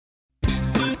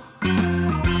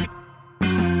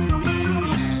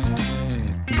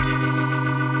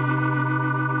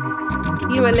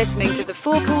You are listening to the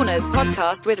Four Corners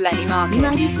podcast with Lenny Marcus. You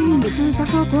are listening to the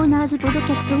Four Corners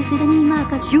podcast with Lenny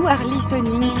Marcus. You are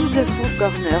listening to the Four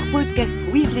Corners podcast with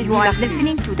Lenny Marcus. You are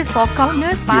listening to the Four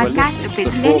Corners podcast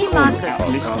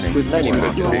with Lenny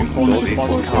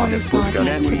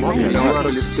Marcus. You are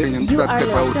listening to the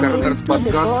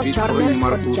Four Corners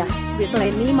podcast with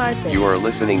Lenny Marcus. You are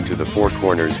listening to the Four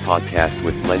Corners podcast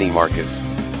with Lenny Marcus.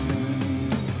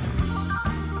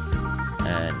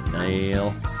 And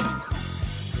Neil.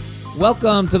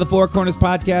 Welcome to the Four Corners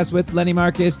podcast with Lenny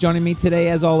Marcus. Joining me today,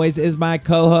 as always, is my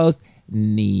co-host,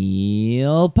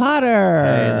 Neil Potter.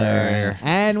 Hey there.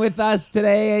 And with us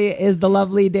today is the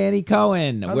lovely Danny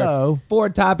Cohen. Hello. We're 4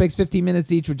 topics, 15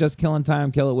 minutes each. We're just killing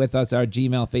time. Kill it with us. Our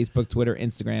Gmail, Facebook, Twitter,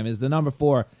 Instagram is the number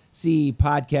 4C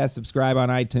podcast. Subscribe on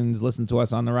iTunes. Listen to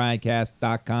us on the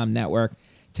Riotcast.com network.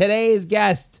 Today's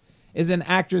guest is an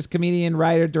actress, comedian,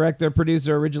 writer, director,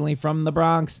 producer, originally from the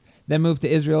Bronx, then moved to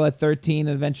Israel at 13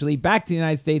 and eventually back to the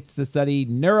United States to study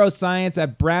neuroscience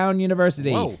at Brown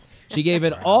University. Whoa. She gave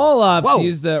it all up Whoa. to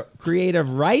use the creative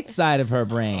right side of her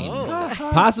brain.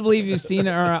 Possibly if you've seen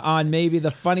her on maybe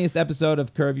the funniest episode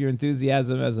of Curb Your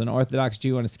Enthusiasm as an Orthodox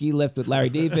Jew on a ski lift with Larry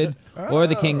David, or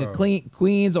The King of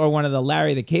Queens, or one of the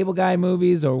Larry the Cable Guy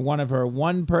movies, or one of her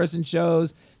one-person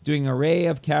shows doing an array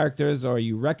of characters, or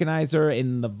you recognize her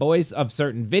in the voice of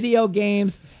certain video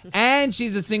games, and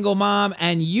she's a single mom,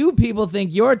 and you people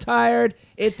think you're tired.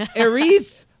 It's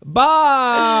Iris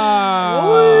Bar.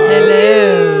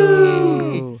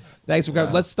 Hello. Thanks for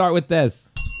coming. Let's start with this.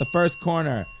 The first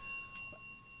corner.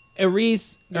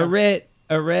 Iris,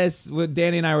 Iris, what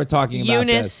Danny and I were talking about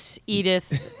Eunice,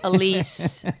 Edith,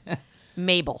 Elise,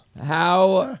 Mabel. this.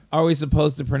 How are we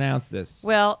supposed to pronounce this?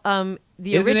 Well,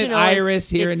 the Isn't it original Iris is,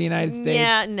 here in it's- the United States?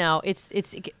 Yeah, no, it's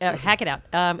hack it out.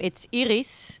 It's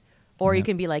Iris, or you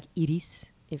can be like Iris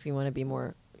if you want to be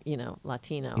more,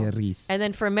 Latino. Iris. And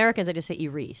then for Americans, I just say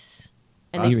Iris.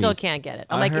 And they still Iris. can't get it.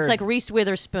 I I'm like, it's heard- like Reese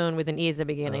Witherspoon with an E at the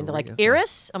beginning. They're like, okay.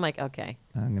 Iris? I'm like, okay.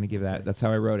 I'm going to give that. That's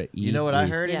how I wrote it. You know what I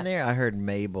Iris. heard Yeah. in there? I heard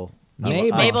Mabel.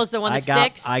 Mabel. Mabel's the one that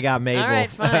sticks? I got Mabel. All right,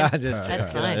 fine. That's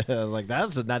fine. Like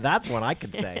that's one I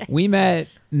could say. We met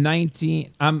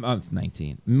 19. It's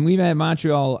 19. We met in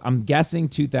Montreal. I'm guessing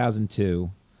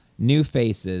 2002. New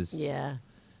Faces. Yeah.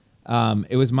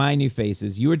 It was my New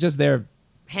Faces. You were just there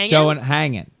Hanging?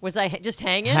 hanging. Was I just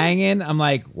hanging? Hanging. I'm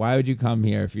like, why would you come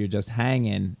here if you're just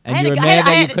hanging? I And had you a- were I mad had- that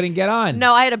I you had- couldn't get on.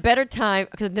 No, I had a better time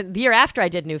because the year after I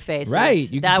did New Faces. Right.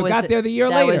 You got there the year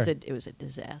that later. It was a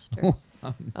disaster.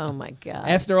 Oh my god.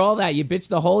 After all that, you bitched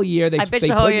the whole year. They I bitched they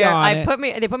the whole put year. you on it.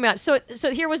 They put me on. So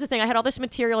here was the thing. I had all this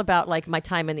material about like my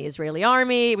time in the Israeli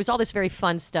army. It was all this very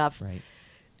fun stuff. Right.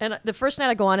 And the first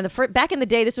night I go on, and back in the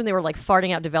day, this is when they were like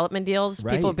farting out development deals.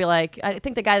 Right. People would be like, I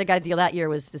think the guy that got a deal that year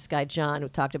was this guy John, who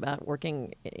talked about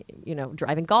working,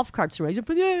 driving golf carts around. He's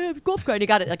like, yeah, golf cart. And he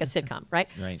got it like a sitcom, right?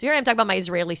 Right. So here I am talking about my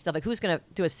Israeli stuff. Like, who's going to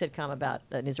do a sitcom about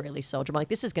an Israeli soldier? I'm like,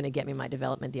 this is going to get me my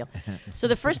development deal. So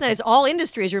the first night is all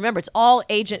industry, as you remember. It's all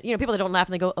agent. People that don't laugh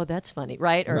and they go, oh, that's funny,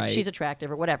 right? Or Right. she's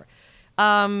attractive or whatever.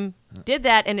 Did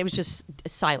that, and it was just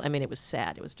silent. I mean, it was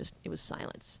sad. It was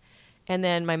silence. And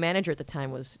then my manager at the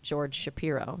time was George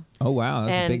Shapiro. Oh, wow.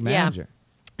 That's a big yeah. manager.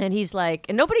 And he's like,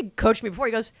 and nobody coached me before.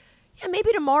 He goes, yeah,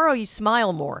 maybe tomorrow you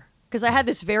smile more. Because I had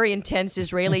this very intense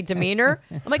Israeli demeanor.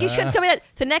 I'm like, you shouldn't tell me that.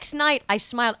 The next night, I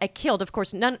smiled. I killed. Of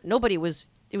course, nobody was,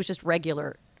 it was just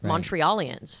regular Right.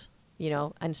 Montrealians,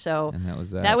 And so And that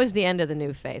was that. that was the end of the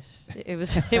New Face. It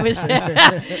was, that That was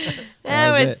it.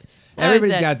 that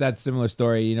Everybody's was it. got that similar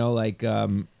story.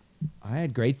 I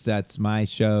had great sets, my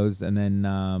shows, and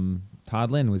then Todd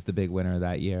Lynn was the big winner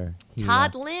that year.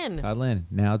 Todd Lynn. Todd Lynn,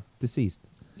 now deceased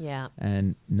Yeah.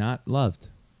 and not loved.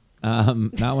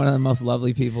 Not one of the most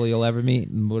lovely people you'll ever meet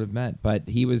and would have met. But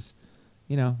he was,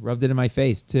 rubbed it in my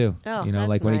face too. Oh, like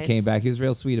that's when he nice. came back, he was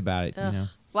real sweet about it. Ugh.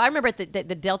 Well, I remember at the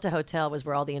Delta Hotel was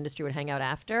where all the industry would hang out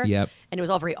after. Yep. And it was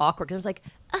all very awkward because I was like,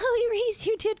 oh, Reese,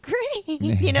 you did great.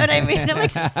 You know what I mean? I'm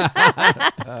like,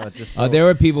 There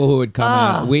were people who would come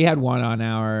Oh. out. We had one on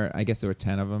I guess there were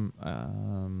 10 of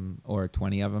them, or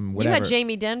 20 of them, you whatever. had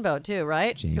Jamie Denbo too,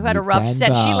 right? Jamie Who had a rough set.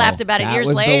 She Denbo. laughed about it That years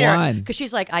was the later. one. Because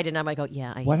she's like, I didn't. I'm like, oh,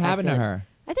 yeah. What happened to feel it. her?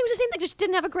 I think it was the same thing. Just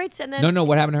didn't have a great set. And then No,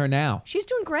 what happened to her now? she's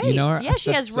doing great. You know her? Yeah,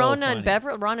 she That's has so Rona funny. and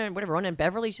Beverly. Rona and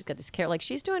Beverly. She's got this care. Like,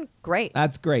 she's doing great.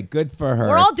 That's great. Good for her.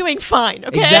 We're all doing fine,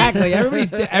 okay? Exactly.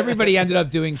 Everybody ended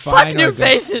up doing Fuck fine. New or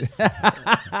good. Faces.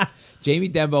 Jamie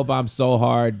Denbo bombed so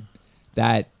hard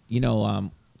that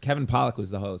Kevin Pollak was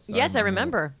the host. So Yes, I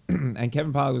remember. And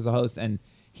Kevin Pollak was the host, and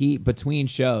he between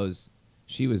shows,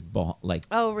 she was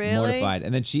Oh, really? mortified,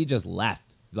 and then she just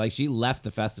left. Like she left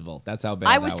the festival. That's how bad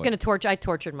I that was going to torture. I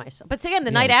tortured myself. But again,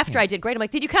 the night after I did great. I'm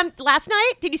like, did you come last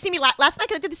night? Did you see me last night?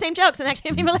 Because I did the same jokes and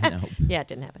actually people laughed. Nope. Yeah, it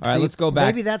didn't happen. All right, let's go back.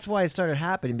 Maybe that's why it started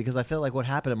happening, because I felt like what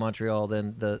happened in Montreal,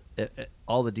 then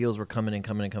all the deals were coming and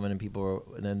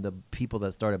then the people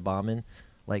that started bombing,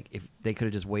 like if they could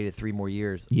have just waited 3 more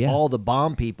years, all the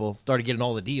bomb people started getting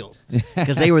all the deals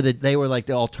because they were like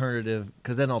the alternative,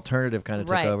 because then alternative kind of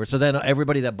took over. So then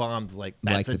everybody that bombed like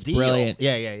that's a it's deal. brilliant.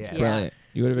 Yeah. Brilliant.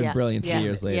 You would have been Yeah. brilliant 3 Yeah.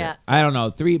 years later. Yeah. I don't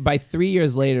know. By 3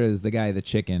 years later is the guy, the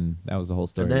chicken. That was the whole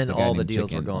story. And then The guy all the named deals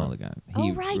Chicken, were gone. all the guy- Oh,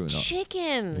 he right, ruined all-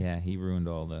 chicken. Yeah, he ruined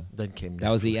all the. Then came That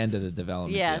was the Netflix. end of the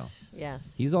development deal.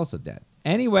 Yes. He's also dead.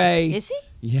 Anyway. Is he?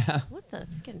 Yeah. What the?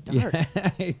 It's getting dark. Yeah,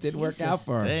 it did work out Jesus.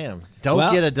 for him. Damn! Don't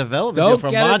Well, get a development don't deal from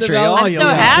get a Montreal. development I'm you'll so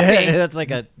get- happy. That's like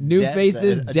a New death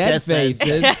faces, sentence. dead Death sentence.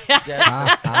 faces.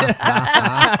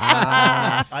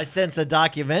 I sense a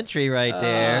documentary right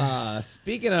there.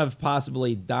 Speaking of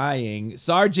possibly dying,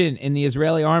 sergeant in the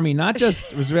Israeli army, not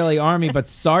just Israeli army, but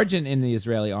sergeant in the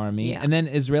Israeli army, Yeah. and then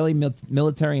Israeli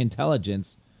military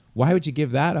intelligence. Why would you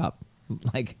give that up?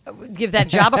 Like, Give that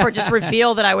job up or just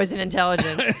reveal that I was in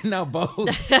intelligence? no, both.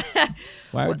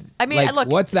 Why would, I mean, like, look,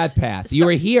 what's that path? You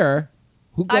were here.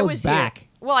 Who I goes was back? Here.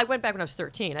 Well, I went back when I was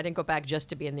 13. I didn't go back just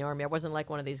to be in the army. I wasn't like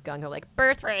one of these gung-ho, like,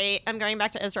 birth rate, I'm going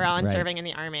back to Israel and Right. serving in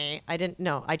the army. I didn't,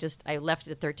 no, I left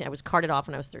it at 13. I was carted off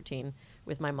when I was 13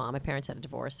 with my mom. My parents had a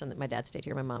divorce, and my dad stayed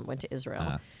here. My mom went to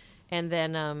Israel. And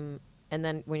then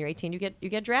when you're 18, you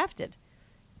get drafted.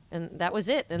 And that was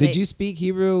it. And Did you speak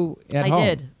Hebrew at home? I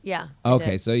did, yeah. I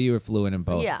Okay, did. so you were fluent in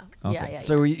both. Yeah, Okay. yeah.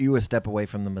 So were you a step away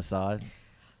from the Mossad?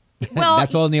 Well,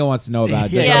 That's all Neil wants to know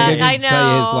about. Yeah, Don't give him- I know.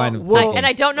 Tell you his line of thinking. And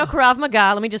I don't know Krav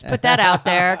Maga. Let me just put that out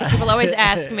there because people always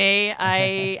ask me.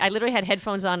 I literally had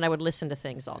headphones on and I would listen to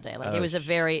things all day. Like it was a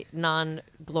very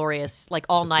non-glorious. Like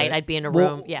all night, I'd be in a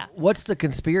room. Well, Yeah. What's the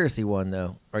conspiracy one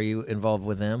though? Are you involved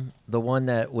with them? The one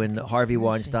that when Harvey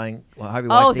Weinstein.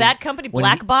 Oh, that company, when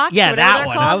Black Box? Yeah, or whatever that they're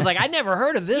one. called? I was like, I never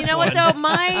heard of this. You know one. what though?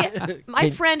 My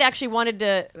friend actually wanted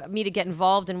me to get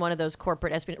involved in one of those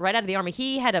corporate espionage right out of the army.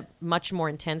 He had a much more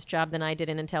intense job than I did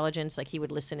in intelligence. Like he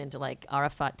would listen into like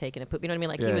Arafat taking a poop. You know what I mean?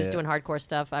 Like he was doing hardcore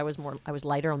stuff. I was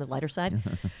lighter on the lighter side.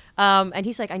 And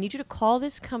he's like, I need you to call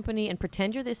this company and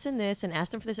pretend you're this and this and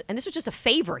ask them for this. And this was just a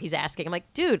favor he's asking. I'm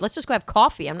like, dude, let's just go have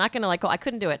coffee. I'm not gonna like. I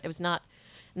couldn't do it. It was not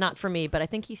for me. But I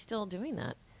think he's still doing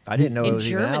that. I didn't know in it was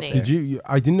even out Germany. there. Did you?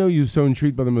 I didn't know you were so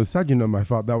intrigued by the Mossad. You know,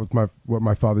 that was what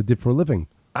my father did for a living.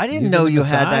 I didn't Using know the you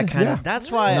had that Mossad? kind Yeah. of. That's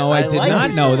why. No, I did like not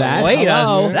it. know that. Wait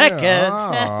Hello? a second.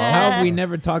 Ah. How have we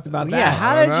never talked about that? Yeah,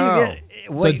 how I did know. you get?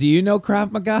 So Wait, do you know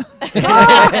Krav Maga?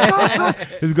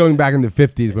 This is going back in the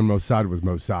 50s when Mossad was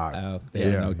Mossad. Oh, they Yeah.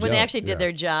 were no When joke. they actually did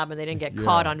their job and they didn't get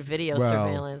caught on video Well,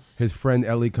 surveillance. His friend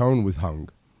Ellie Cohn was hung.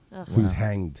 He was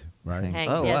hanged, right?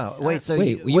 Hanged, Oh yes. wow! Wait, so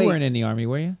Wait, you weren't in the army,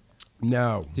 were you?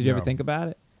 No. Did you ever no. think about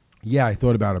it? Yeah, I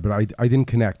thought about it, but I didn't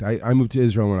connect. I moved to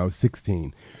Israel when I was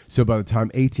 16. So by the time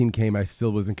 18 came, I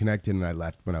still wasn't connected, and I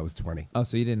left when I was 20. Oh,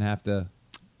 so you didn't have to.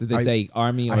 Did they I- say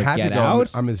army or I had get to go. out?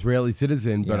 I'm Israeli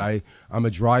citizen, but Yeah. I'm a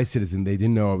dry citizen. They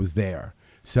didn't know I was there.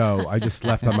 So I just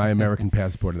left on my American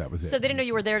passport, and that was it. So they didn't know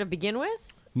you were there to begin with?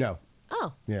 No.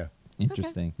 Oh, Yeah.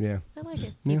 Interesting. Yeah. I like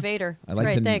it. Evader. I It's like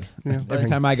great, to. thanks. Every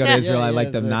time I go to Israel, I yeah,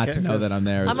 like them so not to know that I'm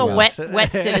there. I'm as a well. wet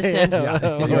citizen.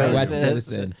 You're a wet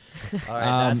citizen. All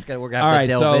right, that's good. We're gonna all have right,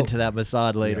 to delve so- into that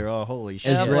Mossad later. Oh, holy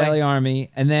shit! Israeli army,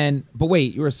 and then, but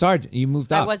wait, you were a sergeant. You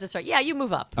moved I up. was a sergeant. Yeah, you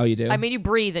move up. Oh, you do? I mean, you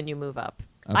breathe and you move up.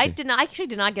 Okay. I actually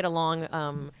did not get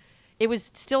along. It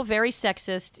was still very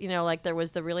sexist. You know, like there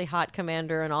was the really hot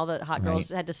commander and all the hot girls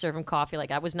had to serve him coffee. Like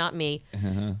I was not me.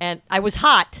 And I was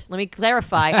hot. Let me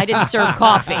clarify. I didn't serve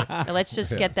coffee. Now, let's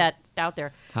just get that out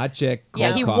there. Hot chick. Yeah,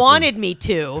 cold he coffee. wanted me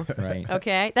to. Right.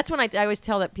 Okay, that's when I always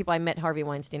tell that people I met Harvey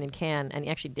Weinstein in Cannes, and he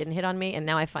actually didn't hit on me, and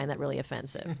now I find that really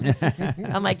offensive.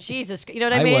 I'm like, Jesus, you know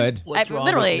what I I mean? would. What's wrong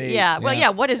literally, with me? yeah. Well, Yeah.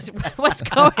 yeah. What's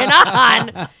going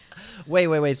on? Wait.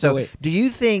 So So, wait. do you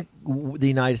think the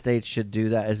United States should do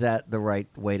that? Is that the right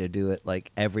way to do it?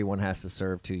 Like everyone has to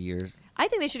serve 2 years? I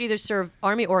think they should either serve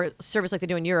army or service like they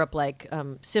do in Europe, like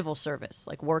civil service,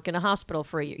 like work in a hospital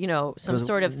for a year, you know, some 'Cause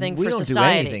sort of thing we for don't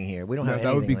society. do anything here. We don't No, have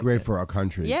that would be anything like great that. for our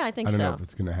country. Yeah, I think I don't so. know if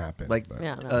it's going to happen. Like, but-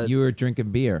 Yeah, no. You were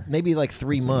drinking beer. maybe like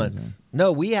 3 That's what it months.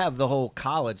 No, we have the whole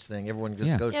college thing. Everyone just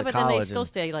Yeah. goes Yeah, to but college. then they still and-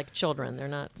 stay like children. They're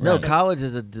not. no, not as- college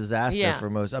is a disaster Yeah. for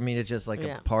most. I mean, it's just like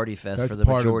Yeah. a party fest that's for the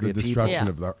part majority of the of people. destruction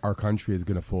Yeah. of our country is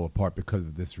going to fall apart because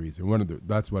of this reason.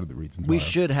 That's one of the reasons. We why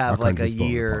should our have like a country's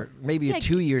falling year, apart. maybe Yeah,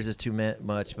 2 years is too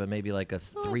much, but maybe like a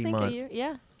Well, I 3 think a month. year,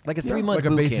 yeah. Like a 3-month like a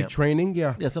boot basic camp. training.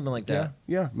 Yeah. Yeah, something like that.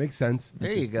 Yeah, makes sense.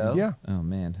 There you go. Yeah. Oh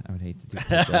man, I would hate to do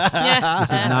push-ups.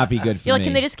 This would not be good for You're like, me.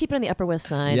 can they just keep it on the Upper West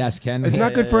Side? Yes, can It's we?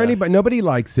 not good for anybody. Nobody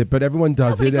likes it, but everyone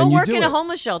does But it, go and you work do in it. a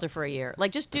homeless shelter for a year.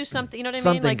 Like, just do something. You know what I mean?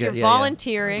 Something Like, good, you're yeah, yeah.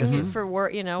 volunteering for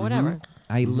work. You know, whatever.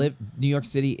 I live. New York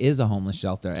City is a homeless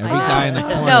shelter. Every guy in the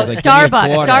corner. No, is like, "Give me a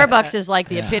Starbucks. quarter." Starbucks is like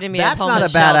the epitome That's of homeless not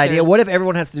a bad idea. shelters. What if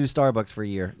everyone has to do Starbucks for a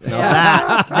year?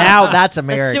 Now that's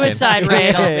American. suicide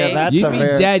rate will be. That's You'd be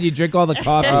American. dead. You drink all the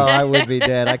coffee. Oh, I would be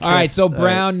dead. I can't. All right, so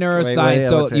Brown neuroscience. Wait,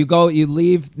 so what's it? you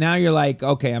leave. Now you're like,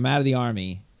 okay, I'm out of the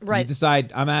army. Right. You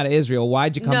decide I'm out of Israel.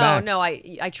 Why'd you come back? No,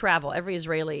 I travel. Every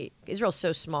Israel's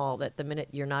so small that the minute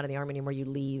you're not in the army anymore, you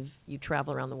leave. You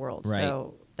travel around the world. Right.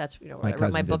 So that's My what I wrote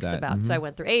cousin my did books that. about. So I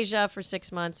went through Asia for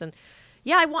 6 months, and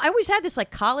I always had this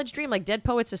like college dream, like Dead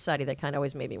Poets Society, that kind of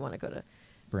always made me want to go to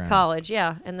Brown. college.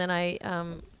 Yeah, and then I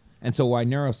And so why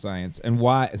neuroscience? And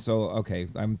why? So okay,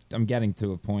 I'm getting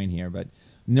to a point here, but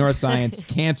neuroscience,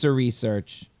 cancer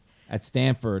research at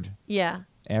Stanford. yeah.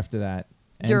 After that,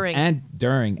 and, During. and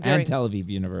During. Tel Aviv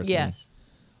University. Yes.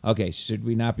 Okay, should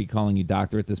we not be calling you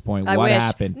doctor at this point? I What wish.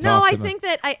 happened? No, Talk I to think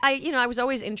that I was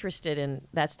always interested in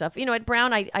that stuff. You know, at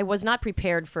Brown, I was not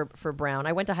prepared for Brown.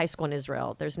 I went to high school in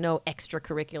Israel. There's no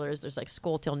extracurriculars. There's like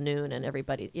school till noon, and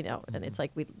everybody, you know, and it's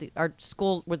like our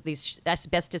school with these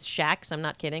asbestos shacks. I'm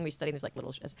not kidding. We studied these like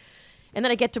little. And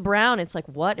then I get to Brown, it's like,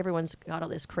 what? Everyone's got all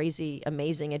this crazy,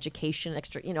 amazing education,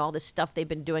 extra, you know, all this stuff they've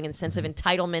been doing and the sense of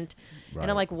entitlement. And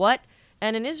I'm like, what?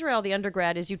 And in Israel, the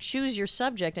undergrad is you choose your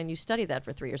subject and you study that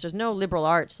for 3 years. There's no liberal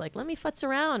arts like, let me futz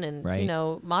around and, you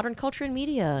know, modern culture and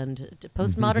media and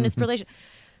postmodern inspiration.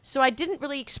 So I didn't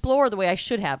really explore the way I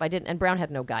should have. I didn't, and Brown had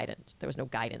no guidance. There was no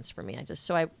guidance for me.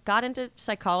 So I got into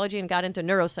psychology and got into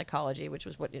neuropsychology, which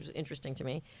was what was interesting to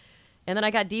me. And then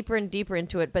I got deeper and deeper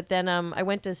into it. But then I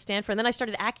went to Stanford. And then I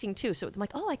started acting, too. So I'm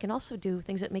like, I can also do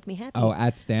things that make me happy. Oh,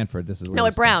 at Stanford. This is where No, you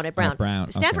at Brown. At Brown. At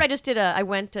Brown. Stanford, Okay. I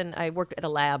went and I worked at a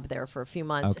lab there for a few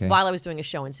months while I was doing a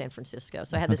show in San Francisco.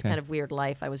 So I had this kind of weird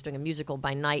life. I was doing a musical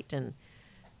by night and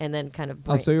then kind of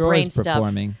brain, so you're brain always stuff.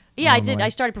 performing. Yeah, I did. normally. I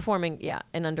started performing,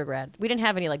 in undergrad. We didn't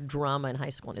have any like drama in high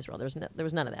school in Israel. There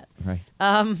was none of that.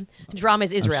 Right. Drama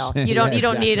is Israel. sure. You don't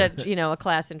Yeah, need a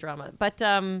class in drama.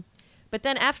 But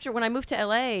then when I moved to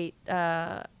LA,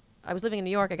 I was living in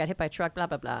New York. I got hit by a truck. Blah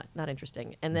blah blah. Not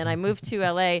interesting. And then I moved to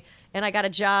LA, and I got a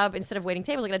job instead of waiting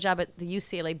tables. I got a job at the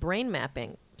UCLA Brain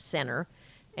Mapping Center,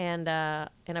 and I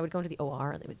would go into the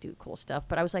OR. And they would do cool stuff.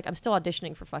 But I was like, I'm still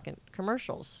auditioning for fucking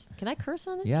commercials. Can I curse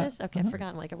on this? Yeah. Sis? Okay, I forgot.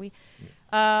 I'm like, are we?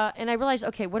 And I realized,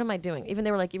 okay, what am I doing? Even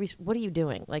they were like, Iris, what are you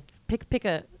doing? Like,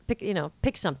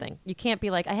 pick something. You can't be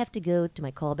like, I have to go to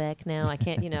my callback now. I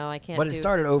can't, I can't. But it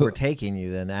started overtaking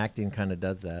you. Then acting kind of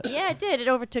does that. Yeah, it did. It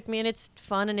overtook me, and it's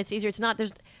fun and it's easier. It's not.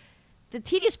 There's the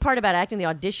tedious part about acting. The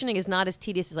auditioning is not as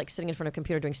tedious as like sitting in front of a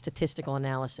computer doing statistical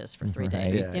analysis for 3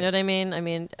 days. Yeah. You know what I mean? I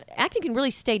mean, acting can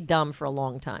really stay dumb for a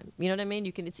long time. You know what I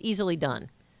mean? It's easily done.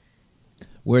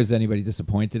 Where's anybody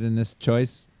disappointed in this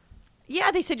choice?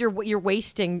 Yeah, they said you're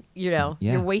wasting. Yeah.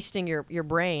 You're wasting your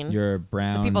brain. Your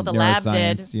Brown the people at the lab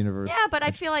did. Neuroscience University. Yeah, but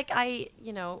I feel like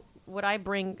what I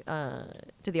bring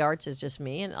to the arts is just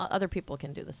me, and other people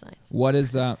can do the science. What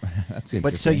is that's interesting.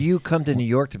 But so you come to New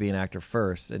York to be an actor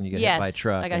first, and you get hit by a Yes,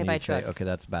 truck. I got and hit by you a truck. say, okay,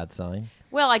 that's a bad sign.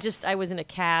 Well, I was in a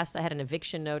cast. I had an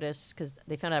eviction notice because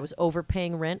they found out I was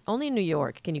overpaying rent. Only in New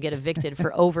York can you get evicted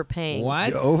for overpaying. What?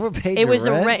 You overpaid It your was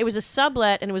rent? it was a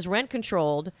sublet, and it was rent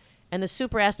controlled. And the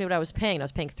super asked me what I was paying. I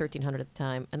was paying $1,300 at the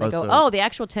time, and they the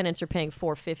actual tenants are paying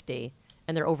 $450,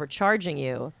 and they're overcharging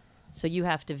you, so you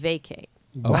have to vacate.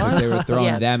 Oh, because they were throwing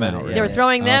Yeah. them out. They were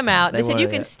throwing them Okay. out. They said, wanted you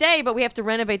can it. stay, but we have to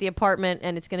renovate the apartment,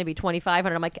 and it's going to be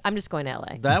 $2,500. I'm like, I'm just going to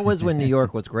LA. That was when New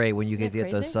York was great, when you could get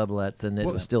those crazy? sublets, and it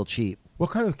was still cheap.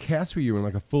 What kind of cast were you in?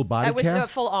 Like a full body I was a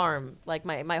cast? full arm, like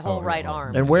my whole right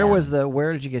arm. And where Yeah.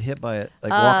 where did you get hit by it?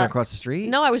 Like walking across the street?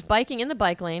 No, I was biking in the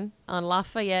bike lane on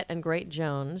Lafayette and Great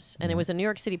Jones, and it was a New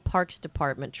York City Parks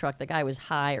Department truck. The guy was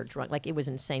high or drunk, like it was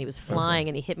insane. He was flying,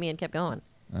 and he hit me and kept going,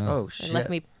 Oh, shit. and left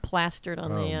me plastered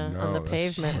on on the that's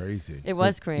pavement. crazy. It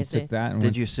was You crazy. took that and Did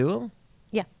went- you sue him?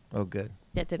 Yeah, Oh, good.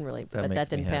 that didn't really, That but makes that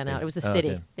didn't me pan happy. out. It was the Oh, it city.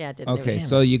 didn't. Yeah, it didn't. Okay, It was,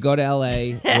 so you go to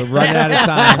LA. We're running out of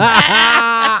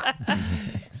time.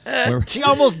 She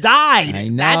almost died. I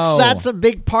know. That's a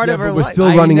big part Yeah, of her but we're life.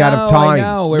 still running out of time. I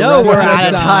know. No, running we're out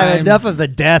of time. Enough of the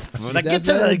death. She Get to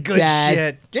doesn't the good dead.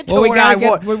 shit. Get to Well, we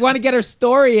where want to get her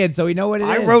story in so we know what it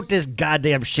is. I wrote this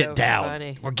goddamn shit So down.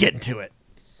 funny. We're getting to it.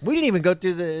 We didn't even go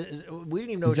through the. We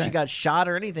didn't even know if she Exactly. got shot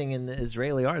or anything in the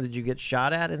Israeli army. Did you get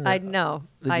shot at? In the, I know.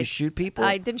 Did you shoot people?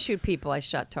 I didn't shoot people. I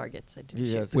shot targets. I didn't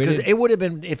shoot. Because it would have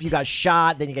been if you got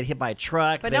shot, then you get hit by a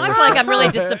truck. But then now I we're feel like start- I'm really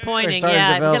we're disappointing. starting to Yeah,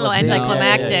 I'm getting a develop little a-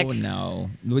 anticlimactic. No.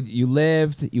 You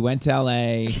lived. You went to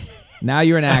L.A. Now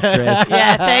you're an actress.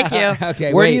 Yeah, thank you.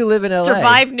 Okay. Where wait. do you live in LA?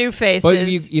 Survive New Faces. But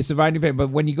you survived your fate. But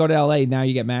when you go to L.A., now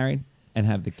you get married and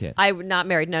have the kid. I'm not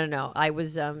married. No. I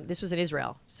was. This was in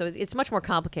Israel, so it's much more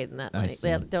complicated than that. I Like,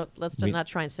 see. let's We- not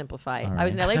try and simplify. All I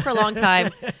was in right. LA for a long time.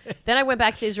 Then I went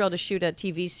back to Israel to shoot a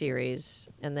TV series,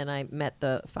 and then I met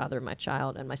the father of my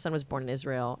child, and my son was born in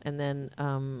Israel. And then,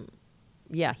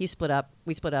 he split up.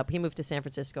 We split up. He moved to San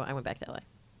Francisco. I went back to LA.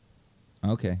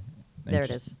 Okay. There it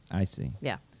Interesting. is. I see.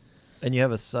 Yeah, And you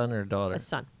have a son or a daughter? a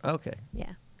son. Okay.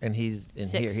 Yeah. And he's in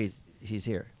 6. here. He's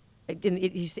here.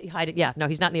 He's hiding. Yeah, no,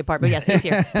 he's not in the apartment. Yes, he's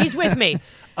here. He's with me.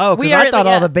 Oh, We because I are- thought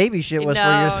yeah. all the baby shit was for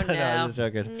your No, son. no. I was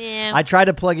just joking. No. I tried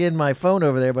to plug in my phone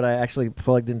over there, but I actually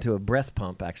plugged into a breast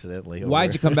pump accidentally.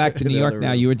 Why'd you come back to in New the York other now?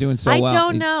 room. You were doing so I well.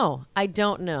 don't know.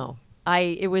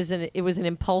 It was an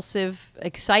impulsive,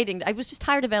 exciting. I was just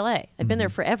tired of LA. I'd been there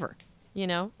forever. You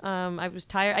know, I was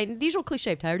tired. The usual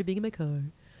cliche: tired of being in my car.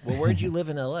 Well, where'd you live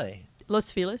in L.A.? Los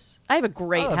Feliz. I have a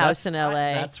great Oh, house that's- in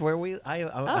LA. That's where I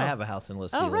have a house in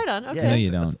Los Oh, Feliz. right on. Okay. Yeah, No, it's-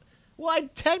 you don't. Well, I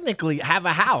technically have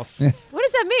a house. What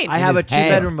does that mean? I have a his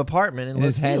head. 2-bedroom apartment in In Los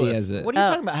his head he Feliz. has it. What are you Oh.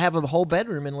 talking about? I have a whole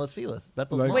bedroom in Los Feliz.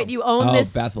 Bethel's Like- mom. Wait, you own Oh,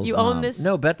 this? Bethel's you mom. own this?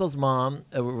 No, Bethel's mom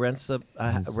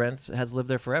has lived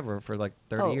there forever for like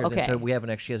 30 Oh, years. And okay. so we have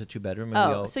she has a 2-bedroom. And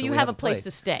we Oh, all, so we you have a place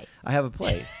to stay. I have a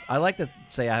place. I like to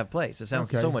say I have a place. It sounds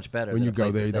Okay. so much better. When than you a go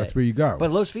place to there, stay. that's where you go. But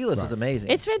Los Feliz is Right.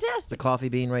 amazing. It's the fantastic. coffee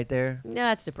bean right there. No,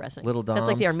 that's depressing. Little That's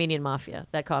like the Dom's. Armenian mafia.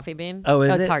 That coffee bean. Oh, is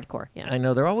it's it? hardcore. Yeah. I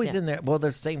know they're always Yeah. in there. Well,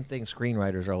 there's the same thing.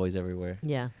 Screenwriters are always everywhere.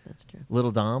 Yeah, that's true.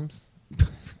 Little Dom's.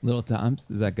 Little Tom's.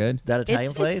 Is that good? That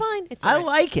Italian It's place. fine. It's I all right.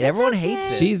 like it. It's Everyone okay.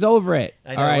 hates it. She's over it.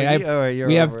 I know. All right. Well, you're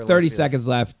we have over it. 30 Let's do seconds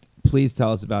left. Please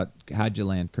tell us about how'd you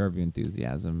land Curb Your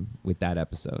Enthusiasm with that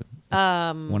episode.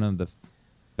 It's one of the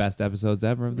best episodes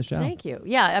ever of the show. Thank you.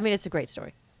 Yeah, I mean, it's a great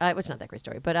story. It's not that great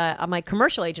story, but my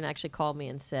commercial agent actually called me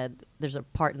and said, "There's a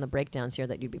part in the breakdowns here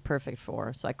that you'd be perfect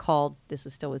for." So I called. This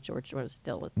was still with George. Was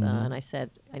still with, and I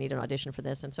said, "I need an audition for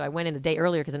this." And so I went in a day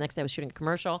earlier because the next day I was shooting a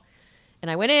commercial,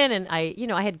 and I went in and I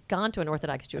had gone to an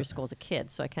Orthodox Jewish school as a kid,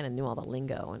 so I kind of knew all the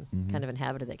lingo and kind of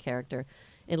inhabited that character.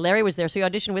 And Larry was there, so we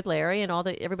auditioned with Larry, and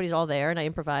everybody's all there, and I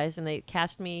improvised, and they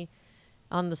cast me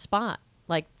on the spot,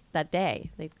 like that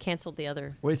day. They canceled the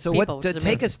other. Wait, so people, what? which is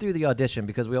Take amazing. us through the audition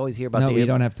because we always hear about No, the. we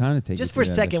don't have time to take Just you for a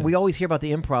through the second, audition. we always hear about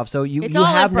the improv. So you It's you all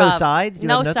have no improv. sides. You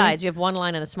no have nothing? sides. You have one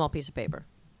line on a small piece of paper.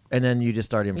 And then you just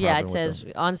start improv. Yeah, it says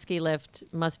on ski lift,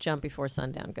 must jump before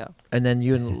sundown. Go. And then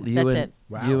you and That's and it.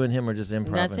 Wow. you and him are just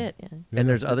improv. That's it. Yeah. And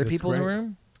there's that's- other that's people in the great.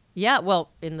 room. Yeah.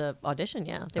 Well, in the audition,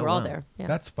 yeah, they Oh, were all wow. there. Yeah.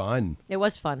 That's fun. It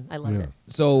was fun. I loved Yeah. it.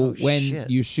 So Oh, when shit.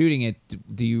 you're shooting it,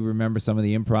 do you remember some of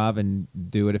the improv and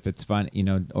do it if it's fun,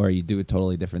 or you do a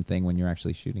totally different thing when you're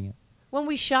actually shooting it? When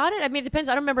we shot it, I mean, it depends.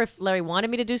 I don't remember if Larry wanted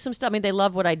me to do some stuff. I mean, they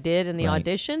loved what I did in the Right.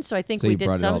 audition, so I think So we you did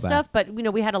brought it some all back. stuff. But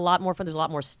we had a lot more fun. There's a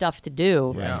lot more stuff to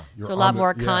do. Yeah. You're So a on lot the-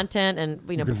 more yeah. content, and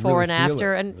You can before really and feel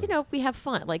after, it. and Yeah. we have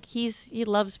fun. Like he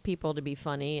loves people to be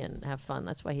funny and have fun.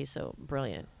 That's why he's so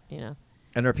brilliant.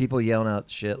 And are people yelling out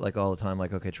shit like all the time?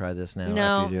 Like, okay, try this now. No,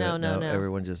 after you do no, it? no, no.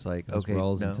 Everyone just like, Just okay,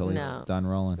 rolls no. until he's No. done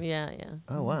rolling. Yeah.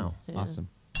 Oh wow, Yeah. Awesome.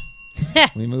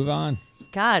 We move on.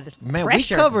 God, man,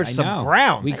 pressure. we covered I some know.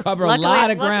 ground. We cover Luckily- a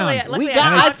lot of luckily- ground. luckily we I got.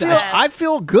 I got feel. that. I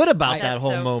feel good about that That's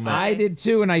whole so moment. funny. I did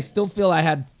too, and I still feel I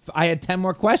had 10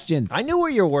 more questions. I knew where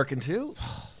you were working to.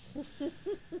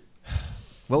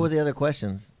 What were the other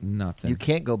questions? Nothing. You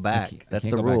can't go back. I That's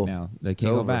can't the go rule. back now. They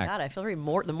can't go over. back. God, I feel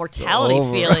the mortality over.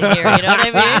 feeling here. You know what I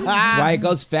mean? That's why it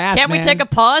goes fast. Can't we man. take a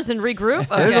pause and regroup?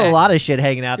 Okay. There's a lot of shit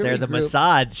hanging out Can there. we The group?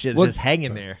 Mossad shit's Well- just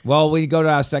hanging there. Well, we go to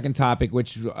our second topic,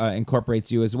 which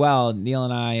incorporates you as well. Neil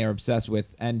and I are obsessed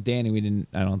with, and Danny,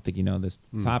 I don't think you know this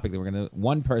topic that we're gonna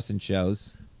one-person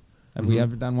shows. Have we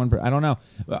ever done one? I don't know.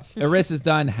 Well, Iris has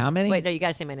done how many? Wait, no, you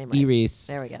gotta say my name right. Iris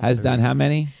There we go. has done how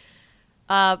many?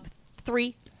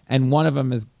 3. And one of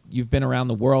them is you've been around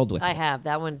the world with. I it. have.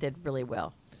 That one did really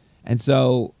well. And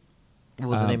so What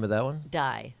was the name of that one?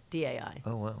 Die. D-A-I.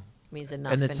 Oh wow. Means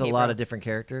enough. And it's in a lot Hebrew. of different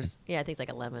characters. Yeah, I think it's like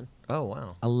 11. Oh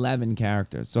wow. 11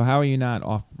 characters. So how are you not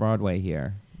off Broadway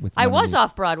here? With I one of was these?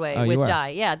 off Broadway Oh, you with were. Die.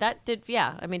 Yeah, that did.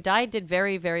 Yeah, I mean, Die did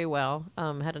very, very well.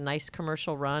 Had a nice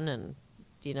commercial run, and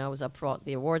was up for all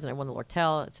the awards, and I won the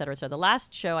Lortel, et cetera, et cetera. The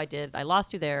last show I did, I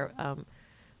lost you there.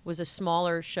 Was a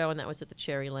smaller show, and that was at the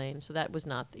Cherry Lane. So that was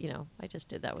not, I just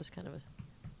did. That was kind of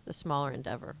a smaller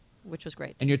endeavor, which was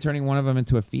great. And you're turning one of them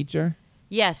into a feature?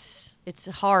 Yes, it's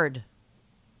hard.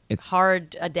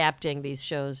 hard adapting these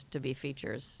shows to be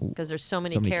features because there's so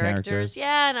many characters.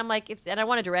 Yeah, and I'm like, and I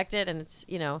want to direct it, and it's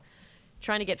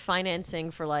trying to get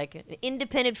financing for like an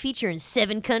independent feature in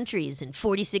 7 countries and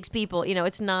 46 people.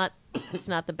 It's not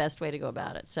the best way to go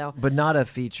about it. So, but not a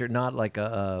feature, not like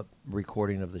a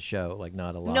recording of the show, like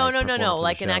not a live. No. performance of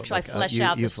Like the an show. actual, I Like, flesh you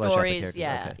out the flesh out stories.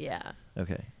 characters. Yeah.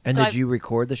 Okay. And So did you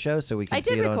record the show so we can I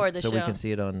see did it record on? the so show. we can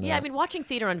see it on. Yeah, I mean, watching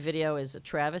theater on video is a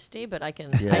travesty, but I can.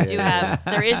 Yeah, I do yeah, have.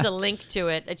 There is a link to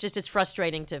it. It's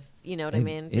frustrating to, what I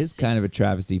mean. It is kind of a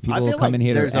travesty. People I feel will come like in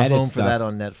here there's to a edit home stuff. for that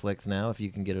on Netflix now. If you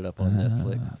can get it up on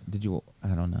Netflix. Did you? I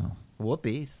don't know.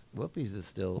 Whoopies is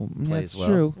still Yeah, plays that's well.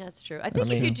 true. That's true. I think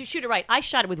if you shoot it right, I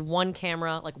shot it with one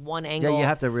camera, like one angle. Yeah, you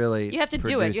have to really. You have to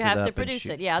do it. You have to produce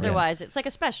it. Yeah. Otherwise, Otherwise, it's like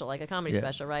a special, like a comedy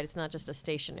special, right? It's not just a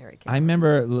stationary camera. I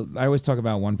remember I always talk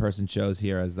about one-person shows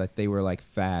here as that they were like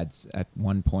fads at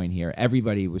one point here.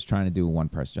 Everybody was trying to do a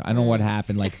one-person show. I don't know what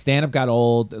happened. Like stand-up got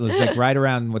old. It was like right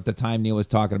around what the time Neil was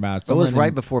talking about. it was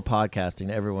right before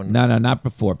podcasting. Everyone. No, not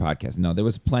before podcast. No, there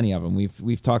was plenty of them.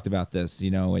 We've talked about this.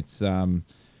 It's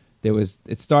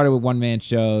it started with one-man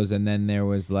shows, and then there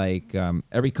was like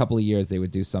every couple of years they would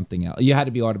do something else. You had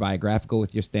to be autobiographical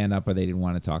with your stand-up, or they didn't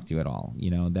want to talk to you at all.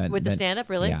 With the stand-up,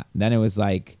 really? Yeah. Then it was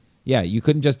like, you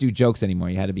couldn't just do jokes anymore.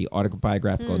 You had to be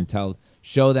autobiographical and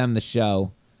show them the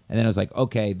show. And then it was like,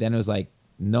 okay. Then it was like,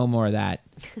 no more of that.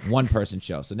 One-person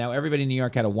show. So now everybody in New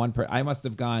York had a one-person. I must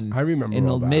have gone. I remember in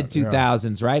the all that,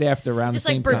 mid-2000s, right after around Is the this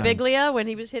same like time. Berbiglia when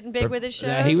he was hitting big with his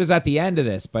shows? He was at the end of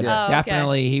this, but Oh, okay.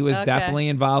 definitely he was Okay. definitely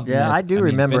involved in Yeah, this. I do mean,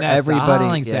 remember Vanessa everybody-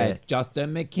 Hollingshead, yeah.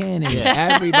 Justin McKinney,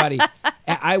 everybody.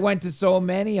 I went to so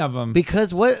many of them.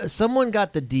 Because someone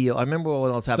got the deal. I remember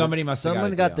what else happened. Somebody must have got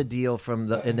Someone a got deal. the deal from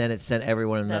the, and then it sent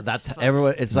everyone. That's That's funny.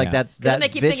 everyone. It's like Yeah. that's Then that they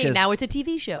keep vicious. thinking now it's a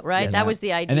TV show, right? Yeah, that was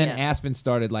the idea. And then Aspen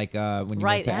started when you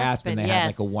Right, went to Aspen, Aspen, they had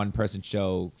like a yes. one-person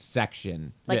show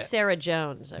section. like Yeah. Sarah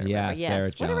Jones. I remember. Yeah, yes. Sarah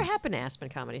Whatever Jones. happened to Aspen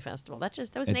Comedy Festival? That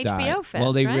was an It HBO died. fest.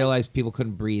 Well, they right? realized people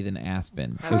couldn't breathe in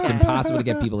Aspen. It's Okay. impossible to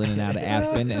get people in and out of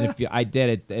Aspen. And I did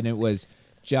it, and it was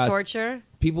just torture.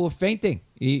 people were fainting.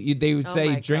 They would Oh say,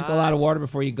 my drink a God. lot of water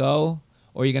before you go,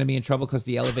 or you're going to be in trouble because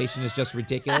the elevation is just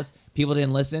ridiculous. People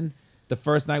didn't listen. The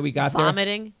first night we got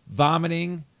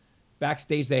vomiting.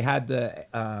 Backstage, they had the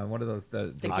what are those?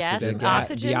 The gas?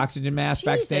 oxygen? The oxygen mask Jesus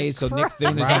backstage. So Nick Christ.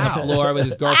 Thune is on the floor with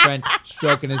his girlfriend,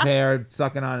 stroking his hair,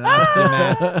 sucking on an oxygen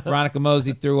mask. Veronica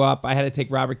Mosey threw up. I had to take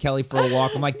Robert Kelly for a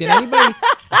walk. I'm like, did anybody?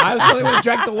 I was the only one who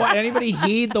drank the water. Anybody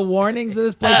heed the warnings of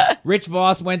this place? Rich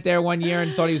Voss went there one year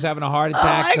and thought he was having a heart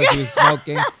attack because he was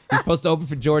smoking. He was supposed to open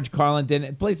for George Carlin. Didn't.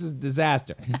 The place was a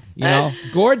disaster.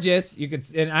 Gorgeous. You could,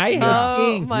 and I hated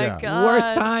skiing. my Yeah. God.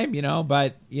 Worst time,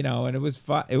 but and it was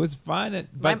fun. It was fun.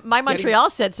 But My Montreal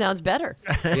set sounds better.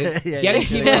 getting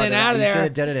people in and out of You should there.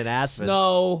 have done it in Aspen.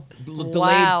 Snow, delayed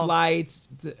Wow. flights,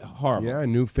 horrible. Yeah,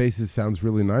 New Faces sounds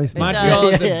really nice. Montreal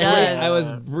is a It great. does. I was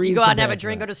You breezed. go out and have a compared to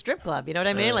drink, that. go to strip club. You know what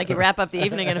I mean? Like you wrap up the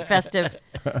evening in a festive.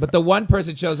 But the one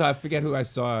person shows, I forget who I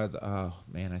saw. Oh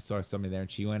man, I saw somebody there,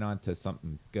 and she went on to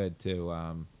something good too.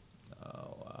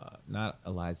 Not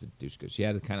Eliza Dushku. She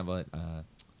had a kind of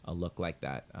a look like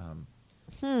that.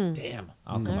 Damn,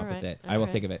 I'll come up with it. I will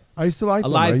think of it. I used to like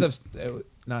them. Eliza,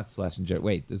 not Schlesinger.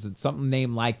 Wait, is it something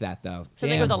named like that though? Something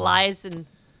Damn. with the lies and.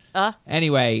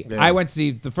 Anyway, Yeah. I went to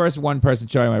see the first one-person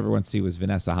show I ever went to see was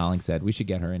Vanessa Hollingshead. We should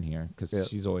get her in here because Yeah.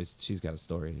 she's got a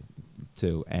story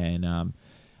too. And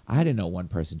I didn't know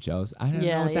one-person shows. I didn't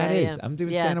know what that is. I'm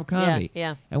doing Yeah, stand-up comedy,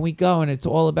 yeah. and we go, and it's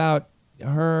all about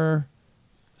her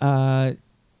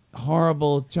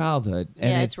horrible childhood, and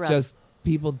Yeah, it's it's rough. just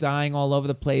people dying all over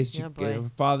the place. Oh, boy. Her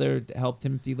father helped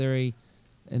Timothy Leary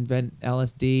invent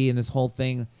LSD and this whole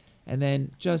thing, and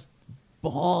then just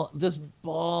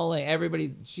bawling.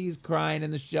 Everybody, she's crying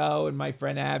in the show, and my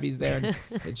friend Abby's there,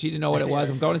 and she didn't know what it was.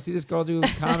 I'm going to see this girl do a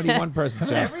comedy one-person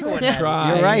show. Everyone had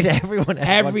it. You're right. Everyone.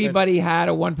 Had Everybody had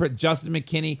a one-person. Justin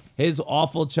McKinney, his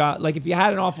awful child. Like if you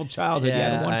had an awful childhood, you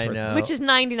had a Yeah, I one-person. know. Which is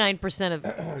 99%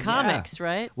 of comics,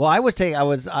 right? Well, I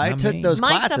took many? those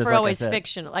My classes. stuff are like I always said.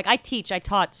 fictional. Like I teach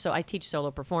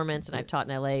solo performance, and I've taught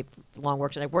in LA long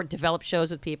works, and I've developed shows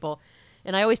with people.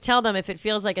 And I always tell them if it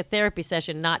feels like a therapy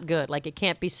session, not good. Like it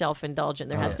can't be self-indulgent.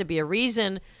 There has to be a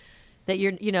reason that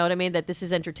you know what I mean, that this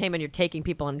is entertainment. You're taking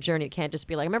people on a journey. It can't just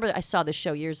be like, I remember I saw this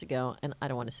show years ago, and I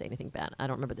don't want to say anything bad. I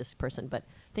don't remember this person, but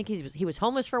I think he was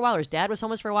homeless for a while, or his dad was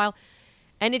homeless for a while.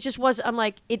 And it just was, I'm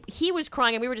like, he was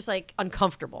crying, and we were just like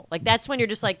uncomfortable. Like that's when you're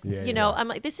just like, I'm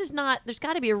like, this is not, there's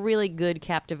got to be a really good,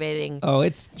 captivating. Oh,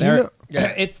 it's you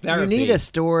it's therapy. You need a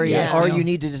story, Yeah. or Yeah. you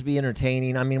need to just be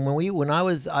entertaining. I mean,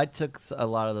 I took a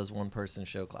lot of those one-person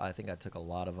show. I think I took a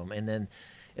lot of them, and then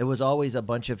it was always a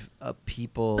bunch of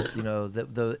people. You know,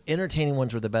 the entertaining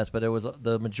ones were the best, but there was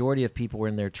the majority of people were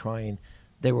in there trying.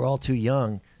 They were all too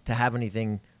young to have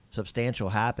anything substantial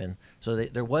happen, so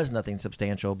there was nothing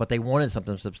substantial, but they wanted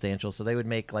something substantial, so they would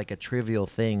make like a trivial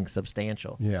thing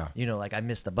substantial. Yeah. You know, like I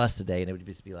missed the bus today, and it would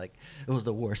just be like, it was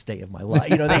the worst day of my life.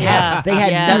 You know, they had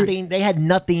nothing. They had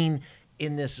nothing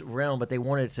in this realm, but they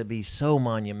wanted it to be so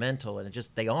monumental, and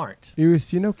they aren't. Iris,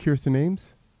 do you know Kirsten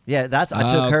Ames? Yeah, I took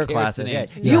her Kirsten classes. Yeah.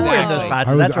 Ames. You were in those Exactly.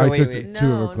 classes. That's I where took we.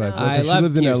 two of her classes. I She love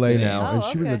lives in Kirsten LA Ames. now, and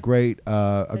Oh, she was okay. a great.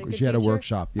 good She had a teacher?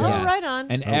 workshop. Oh, Yeah. right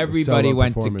on. And Solo everybody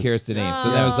went to performance. Kirsten Ames.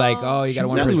 So that was like, oh, you got to She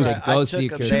one really person was- go I see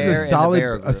took a Kirsten. She's Bear a and the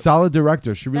Bear a group. solid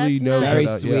director. She really That's knows. nice. Very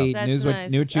how to- sweet. That's Knew what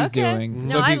nice. knew what she was Okay. doing. No,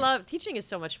 So if I you- love teaching. Is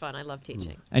so much fun. I love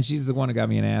teaching. And she's the one who got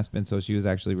me in Aspen, so she was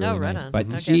actually really Oh, right nice. on. But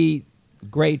Okay. she,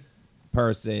 great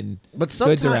person, But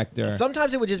good director.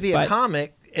 Sometimes it would just be a But-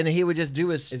 comic, and he would just do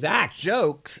his act.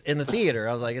 jokes in the theater.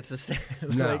 I was like, it's the same.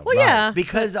 No, Like, Well, yeah.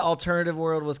 because the alternative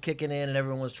world was kicking in, and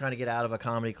everyone was trying to get out of a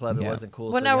comedy club. It Yeah. wasn't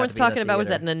cool. Well, so now you had everyone's to be in a talking about was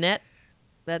that theater. Nanette?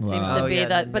 That Wow. seems to Oh, be yeah,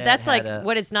 that. But Nanette that's like had a-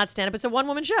 what it's not stand up. It's a one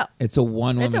woman show. It's a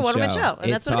one-woman It's a one-woman show,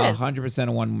 and it's that's what it is. 100%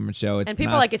 a one-woman show. It's And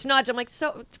people not, are like, it's not. I'm like,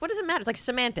 so what does it matter? It's like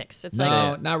semantics. It's no,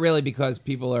 like not really, because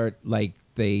people are like,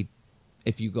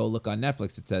 if you go look on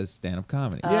Netflix, it says stand-up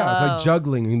comedy. Yeah, it's like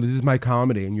juggling. And this is my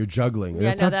comedy, and you're juggling.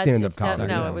 yeah, It's no, not that's stand-up it's def-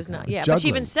 comedy. No, it was not. It's Yeah, but juggling. she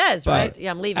even says, But right? Yeah,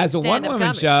 I'm leaving. as a stand-up one-woman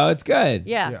comedy. show, it's good.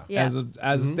 Yeah, yeah. As a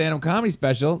stand-up comedy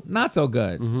special, not so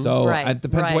good. So Right, it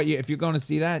depends right. what if you're going to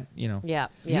see that, you know. Yeah,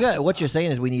 You yeah. got what you're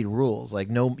saying is we need rules. Like,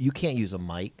 no, you can't use a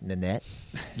mic, Nanette.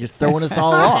 You're throwing us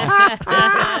all off.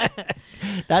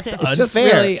 That's It's just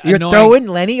unfair. really You're annoying. throwing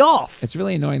Lenny off. It's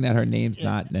really annoying that her name's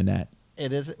not Nanette.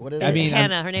 It is. What is it? I mean,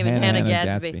 Hannah. Her name is Hannah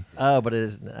Gadsby. Oh, but it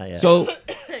is. Yeah. So,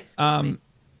 Excuse me.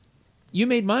 you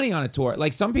made money on a tour.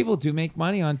 Like some people do make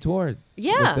money on tour.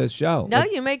 Yeah. With the show. No,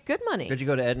 Like, you make good money. did you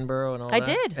go to Edinburgh and all I that?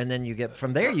 did. And then you get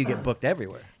from there. You get booked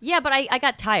everywhere. Yeah, but I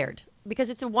got tired because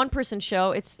it's a one person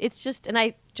show. It's just, and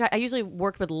I usually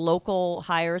worked with local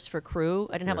hires for crew.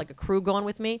 I didn't have like a crew going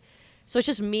with me, so it's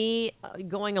just me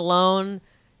going alone,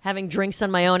 having drinks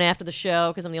on my own after the show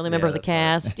because I'm the only member of the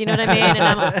that's cast. You know what I mean? And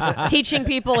I'm teaching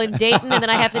people in Dayton, and then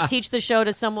I have to teach the show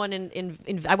to someone in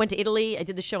I went to Italy. I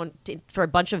did the show for a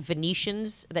bunch of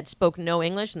Venetians that spoke no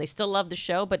English, and they still love the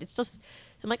show, but it's just.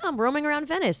 So I'm like, oh, I'm roaming around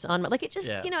Venice on like it just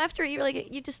Yeah. after you're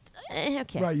like you just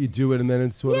okay. Right, you do it, and then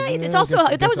it's sort Yeah, of. it's also it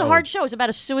that gets was a old. hard show. It was about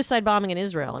a suicide bombing in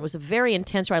Israel. It was a very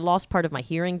intense. I lost part of my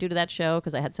hearing due to that show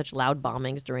because I had such loud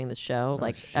bombings during the show.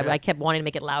 Like I kept wanting to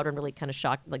make it louder and really kind of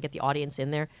shock, like get the audience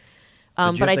in there.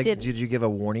 But I did. Did you give a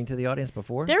warning to the audience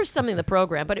before? There was something in the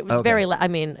program, but it was Okay. very. I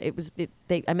mean, it was.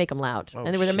 I make them loud, Oh,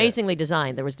 and it was shit. amazingly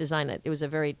designed. There was design. It was a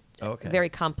very, Okay. very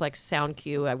complex sound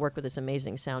cue. I worked with this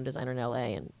amazing sound designer in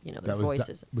L.A. and their That was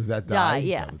voices. was that Die, Die?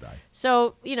 yeah. That was Die.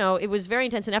 So it was very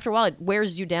intense, and after a while, it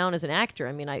wears you down as an actor.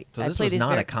 I mean, I So I this play was these not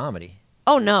very, a comedy.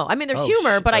 Oh no! I mean, there's Oh,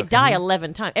 humor, shit, but I okay. die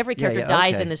 11 times. Every Yeah, character yeah,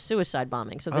 dies okay. in this suicide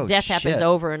bombing, so the Oh, death happens shit.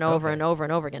 over and over Okay. and over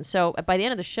and over again. So by the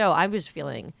end of the show, I was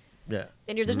feeling, Yeah.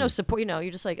 and there's no support.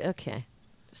 You're just like, okay.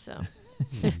 So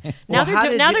Well, now how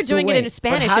did they're it- so doing it in wait,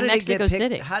 Spanish but how in did it get Mexico picked-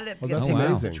 City. How did it Well, get that's picked up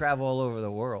to amazing. travel all over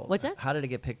the world? What's that? How did it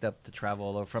get picked up to travel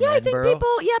all over from Yeah, I think Edinburgh?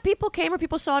 people came or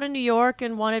people saw it in New York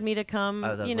and wanted me to come. Oh,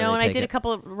 that's where And they I take did a it.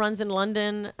 couple of runs in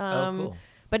London. Cool.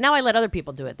 But now I let other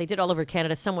people do it. They did all over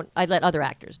Canada. I let other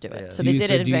actors do it. Yeah. So do they you, did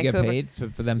so it in do you Vancouver. get paid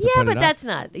for them to Yeah, put but it up? that's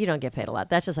not. You don't get paid a lot.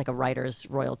 That's just like a writer's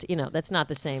royalty. That's not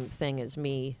the same thing as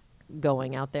me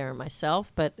going out there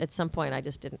myself. But at some point, I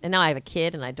just didn't. And now I have a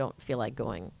kid, and I don't feel like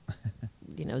going.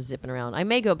 Zipping around. I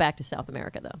may go back to South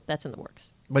America though. That's in the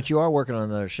works. But you are working on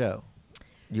another show.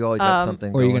 You always have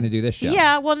something. or are you going going to do this show?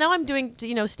 Yeah. Well, now I'm doing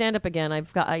stand up again.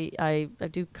 I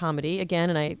do comedy again,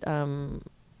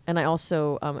 and I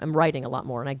also am writing a lot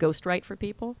more, and I ghostwrite for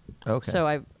people. Okay. So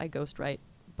I ghostwrite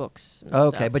books. And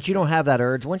Okay, stuff, but you so- don't have that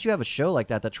urge. Once you have a show like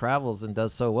that travels and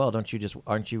does so well,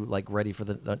 aren't you like ready for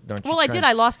the? Don't you Well, I try did. and-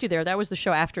 I Lost You There. That was the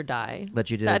show after Die.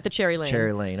 that you did at the Cherry Lane.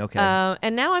 Cherry Lane. Okay.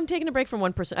 And now I'm taking a break from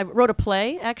one person. I wrote a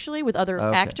play actually with other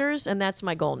Okay. actors, and that's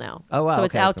my goal now. Oh, wow, So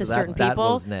it's okay, out to so certain that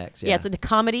people. was next, Yeah, yeah. it's a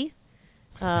comedy.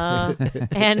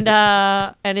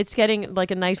 And it's getting like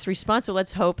a nice response. So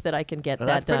let's hope that I can get Well,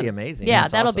 that that's done. pretty amazing. Yeah,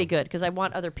 That's that'll be awesome. good because I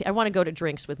want I want to go to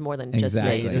drinks with more than just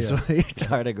Exactly. me. You're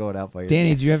tired of going out by yourself. Danny,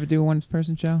 did you ever do a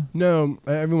one-person show? No,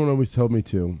 everyone always told me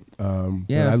to.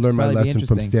 Yeah, I learned my probably be lesson from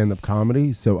interesting. stand-up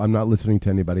comedy, so I'm not listening to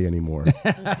anybody anymore.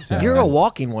 So, You're a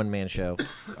walking one-man show.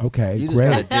 okay, You just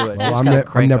great. gotta do it. You Well, just I'm, gotta I'm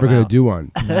crank never them going to out. do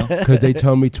one because they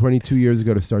told me 22 years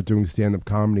ago to start doing stand-up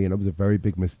comedy, and it was a very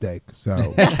big mistake. So,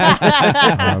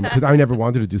 because I never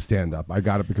wanted to do stand-up, I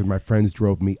got it because my friends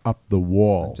drove me up the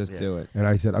wall. Just do it. And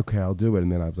I said, okay, I'll do it.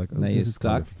 And then I was like, oh, Now you're this is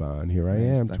kind of stuck? fun. Here I Now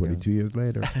you're am, stuck 22 years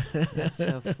later. That's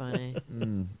so funny.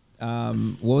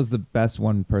 What was the best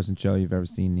one-person show you've ever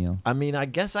seen, Neil? I mean, I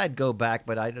guess I'd go back,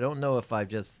 but I don't know if I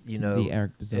just, The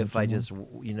Eric Bogosian if I one? just,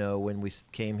 when we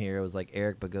came here, it was like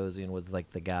Eric Bogosian was like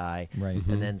the guy, Right.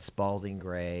 and then Spalding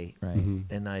Gray, Right.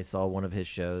 and I saw one of his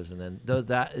shows, and then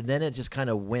then it just kind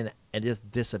of went and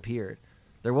just disappeared.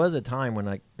 There was a time when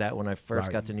when I first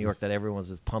Right. got to New York that everyone was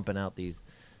just pumping out these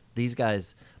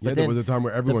guys. Yeah, But there then was a time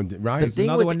where everyone did. Right. the thing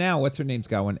Another with one now. What's her name's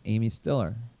got one? Amy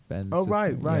Stiller. Ben's Oh,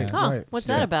 sister. right. Yeah. Huh? Right. What's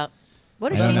Yeah. that about?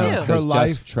 What does I she don't know. do? It's her Just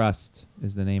life. Trust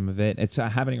is the name of it. It's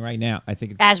happening right now. I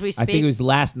think. As we I think speak? it was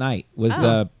last night. Was Oh.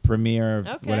 the premiere of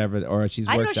Okay. whatever, or she's.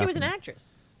 I didn't know she was an workshopping.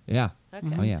 actress. Yeah.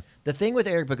 Okay. Oh yeah. The thing with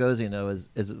Eric Bogosian though is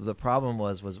the problem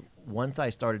was once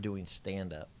I started doing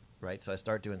stand up, right? So I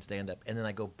start doing stand up, and then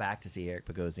I go back to see Eric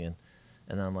Bogosian,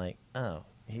 and then I'm like, oh,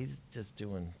 he's just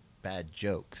doing bad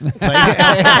jokes.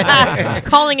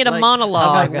 Calling it a Like,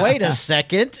 monologue. I'm like, wait a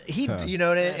second,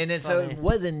 and That's so funny. it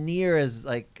wasn't near as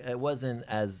it wasn't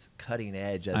as cutting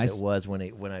edge as I it was when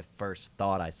I first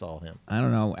thought I saw him. I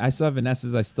don't know. I saw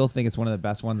Vanessa's. I still think it's one of the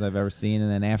best ones I've ever seen.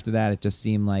 And then after that, it just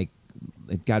seemed like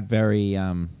it got very,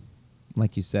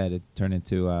 like you said, it turned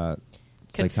into psychology.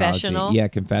 Confessional? Yeah,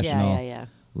 confessional. Yeah.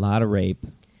 Lot of rape.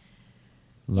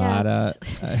 Lot of.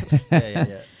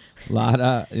 Yeah. Lot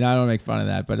of, I don't want to make fun of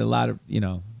that, but a lot of,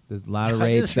 there's a lot of I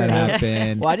rapes just that remember-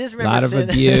 happen. Well, I just a remember lot of seeing-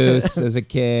 abuse as a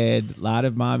kid. A lot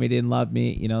of mommy didn't love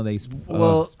me.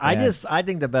 Well, it's bad. I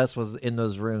think the best was in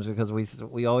those rooms because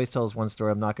we always tell us one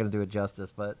story. I'm not going to do it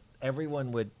justice, but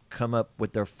everyone would come up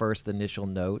with their first initial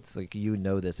notes, like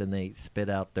this, and they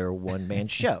spit out their one man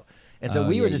show. And so Oh,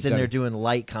 we yeah, were you just in gotta- there doing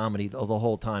light comedy the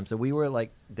whole time. So we were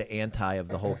like the anti of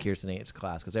the whole Kirsten Yates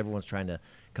class because everyone's trying to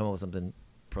come up with something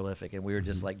prolific, and we were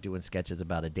just like doing sketches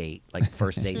about a date, like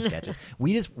first date sketches.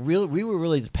 We were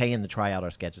really just paying to try out our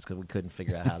sketches because we couldn't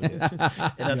figure out how to do it.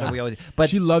 And that's what we always. But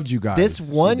she loved you guys. this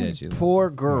one did, she loved poor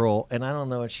girl, and I don't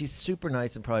know, and she's super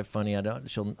nice and probably funny.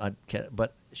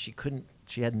 But she couldn't.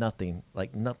 She had nothing,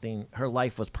 like nothing. Her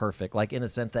life was perfect, like in a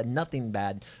sense that nothing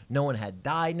bad. No one had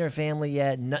died in her family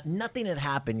yet. Nothing had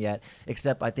happened yet,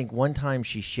 except I think one time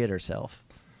she shit herself.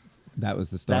 That was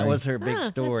the story. That was her big that's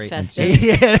story. festive.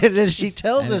 Yeah, and she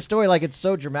tells the story like it's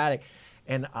so dramatic.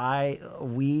 And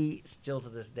we still to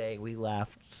this day, we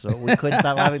laughed so we couldn't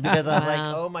stop laughing because I was like,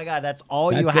 Wow. oh my God, that's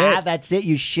all you That's have? it. That's it?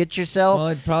 You shit yourself? Well,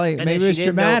 it probably- And maybe then it was she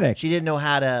didn't know- dramatic. she didn't know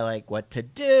how to, what to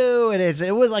do. And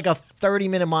it was like a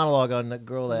 30-minute monologue on the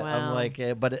girl that I'm Wow. like,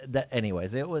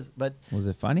 anyways, it was, but Was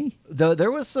it funny? though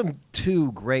there was some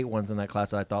two great ones in that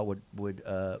class that I thought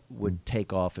would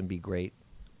take off and be great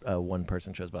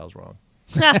one-person shows, but I was wrong.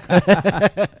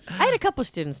 I had a couple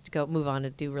students to move on to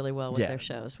do really well with Yeah. their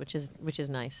shows, which is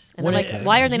nice. And When they're like,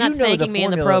 why are they you not know the thanking me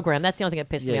in the formula- program? That's the only thing that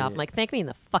pissed me Yeah, off. yeah. I'm like, thank me in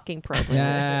the fucking program.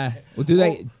 Yeah. Well, do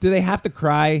they have to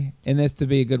cry in this to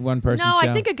be a good one person No, show?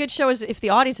 I think a good show is if the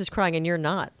audience is crying and you're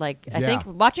not. Like, I Yeah. think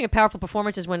watching a powerful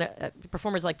performance is when a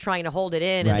performer's like trying to hold it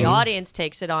in and Right. the audience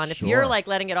takes it on. If Sure. you're like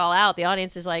letting it all out, the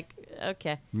audience is like,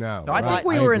 okay. No, No, I think right.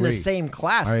 we were in the agree. same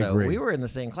class, I though. agree. We were in the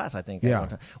same class, I think. Yeah. At one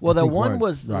time. Well, I the think one once,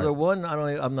 was right. the one.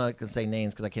 I'm not gonna say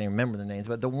names because I can't even remember the names.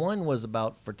 But the one was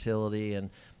about fertility and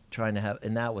trying to have,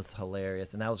 and that was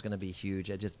hilarious, and that was going to be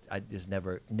huge. I just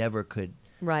never could.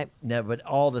 Right. Never. But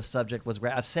all the subject was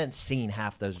great. I've since seen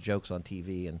half those jokes on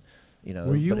TV, and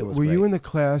Were but you it was were you great. in the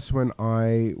class when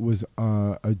I was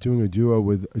doing a duo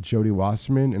with Jodie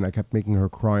Wasserman and I kept making her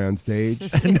cry on stage?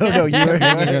 No, you were.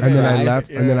 and then I left.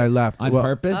 And then I left on Well,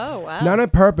 purpose. Oh, wow. Not on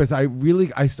purpose. I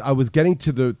was getting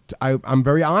to I'm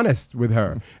very honest with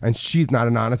her, and she's not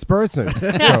an honest person. So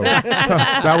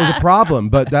that was a problem.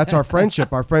 But that's our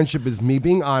friendship. Our friendship is me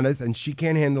being honest, and she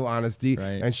can't handle honesty,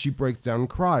 Right. and she breaks down and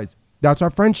cries. That's our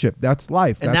friendship. That's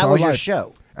life. And That's that our was your life.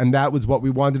 show. And that was what we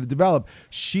wanted to develop.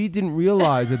 She didn't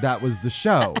realize that was the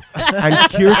show. And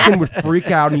Kirsten would freak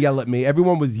out and yell at me.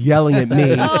 Everyone was yelling at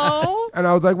me. Oh. And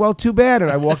I was like, well, too bad. And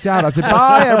I walked out. I said,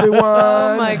 bye, everyone.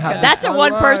 Oh my God. That's a Bye-bye.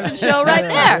 one-person show right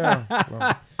there.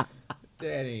 Yeah.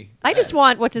 Daddy. I just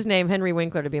want, what's his name, Henry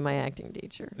Winkler to be my acting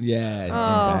teacher. Yeah.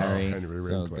 Oh. Barry. Henry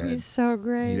So Winkler. good. He's so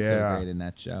great. He's Yeah. so great in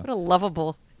that show. What a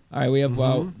lovable. All right, we have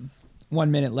 1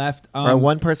 minute left. Our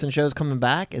one-person show's coming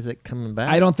back. Is it coming back?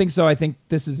 I don't think so. I think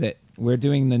this is it. We're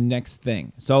doing the next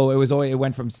thing. So it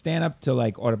went from stand up to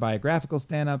like autobiographical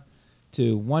stand up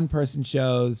to one-person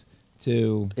shows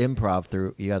to Improv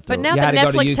through. You got. But now You that had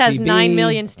to go to Netflix has UCB. 9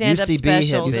 million stand-up UCB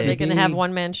specials, hit are they going to big. have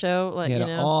one-man show? Like, you you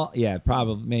know, know?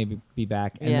 probably maybe be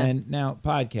back. And Yeah. then now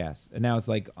podcasts. And now it's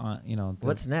like, the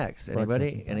What's next?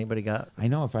 broadcasting. Anybody got? I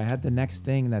know if I had the next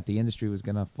thing that the industry was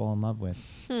going to fall in love with.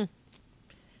 Do,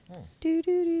 do,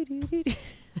 do, do, do, do.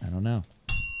 I don't know.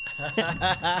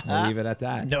 I'll leave it at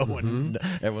that. No one.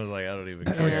 Everyone's like, I don't even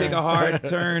We're gonna take a hard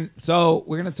turn. So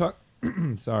we're gonna talk.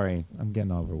 Sorry, I'm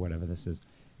getting over whatever this is.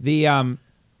 The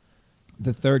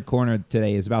third corner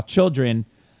today is about children.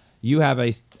 You have a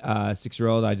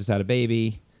 6-year-old. I just had a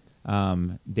baby.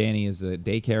 Danny is a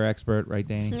daycare expert, right,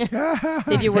 Danny?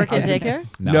 Did you work at daycare?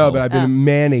 No, but I've been Oh. a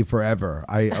Manny forever.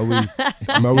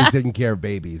 I'm always taking care of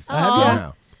babies. Have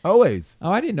you? Always.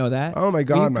 Oh, I didn't know that. Oh my Will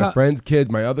God, you my co- friends'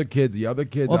 kids, my other kids, the other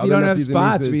kids. Well, if you other don't have nephews and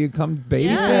spots, nieces. will you come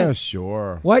babysit? Yeah,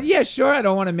 sure. What? Yeah, sure. I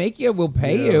don't want to make you. We'll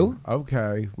pay Yeah. you.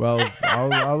 Okay. Well,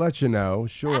 I'll let you know.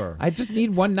 Sure. I just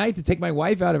need one night to take my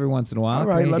wife out every once in a while. All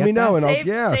Can right, we let get me know, that?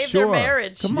 and I'll Save sure. their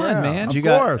marriage. Come on, Yeah, man. of You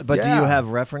got, course, but do yeah. you have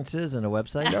references and a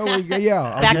website? No, I'll give you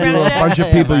Background a check? bunch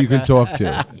of people you can talk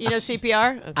to. You know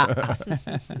CPR?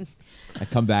 Okay. I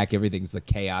come back, everything's the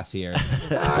chaos here. It's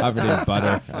covered in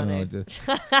butter. I don't know what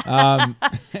to.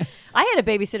 I had a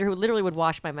babysitter who literally would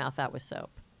wash my mouth out with soap.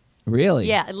 Really?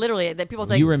 Yeah, literally. That people was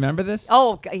like, You remember this?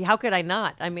 "Oh, how could I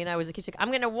not?" I mean, I was a kid. I'm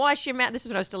going to wash your mouth. This is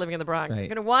when I was still living in the Bronx. I'm Right.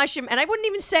 going to wash him, and I wouldn't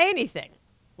even say anything.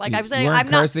 Like You I was like, weren't I'm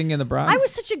not cursing in the Bronx? I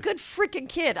was such a good freaking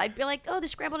kid. I'd be like, "Oh, the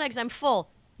scrambled eggs. I'm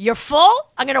full." You're full?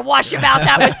 I'm going to wash your mouth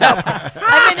out with soap.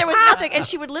 I mean, there was nothing. And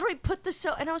she would literally put the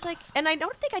soap. And I was like, and I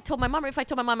don't think I told my mom. Or if I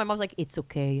told my mom was like, it's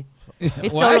okay.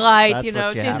 It's What? all right. That's You know,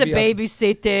 what you she's have. a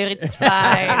babysitter. It's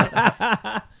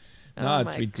fine. No, Oh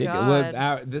it's my ridiculous.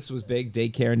 God. This was big.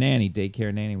 Daycare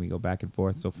nanny. We go back and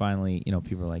forth. So finally,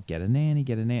 people are like, get a nanny.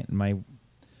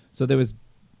 So there was,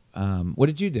 what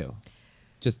did you do?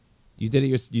 Just, you did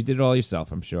it all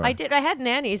yourself, I'm sure. I did. I had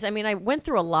nannies. I mean, I went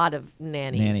through a lot of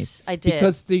nannies. I did.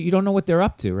 Because you don't know what they're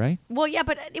up to, right? Well, yeah,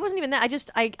 but it wasn't even that.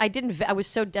 I didn't. I was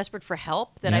so desperate for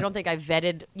help that Yeah. I don't think I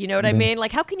vetted. You know what I Then- mean?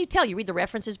 Like, how can you tell? You read the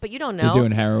references, but you don't know. They're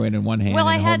doing heroin in one hand. Well,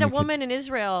 I and had a holding your kid- woman in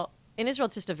Israel. In Israel,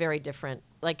 it's just a very different.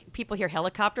 Like, people hear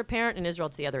helicopter parent. In Israel,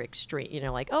 it's the other extreme.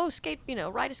 Like, oh, ride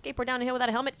a skateboard down a hill without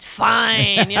a helmet. It's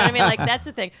fine. You know what I mean? Like, that's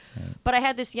the thing. But I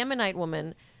had this Yemenite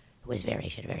woman who she had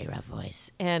a very rough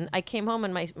voice. And I came home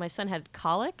and my son had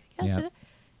colic, I guess. Yeah.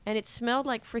 And it smelled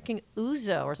like freaking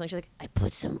ouzo or something. She's like, I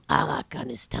put some arak on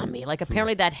his tummy. Like,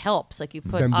 apparently that helps. Like, you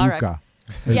put arak. Zambuca.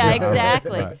 Yeah,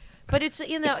 exactly. Right. But it's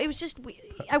it was just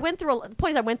I went through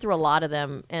a lot of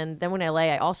them, and then when LA,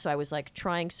 I was like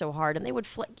trying so hard, and they would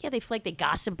they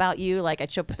gossip about you. Like,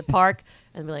 I'd show up at the park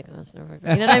and be like, oh, it's never,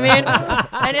 you know what I mean?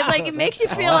 And it's like it makes you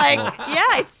feel like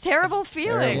it's terrible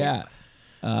feeling. Yeah.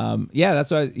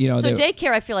 That's why, So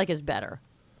daycare, I feel like, is better.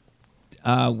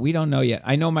 we don't know yet.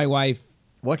 I know my wife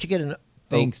Why don't you get an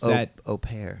thinks that. au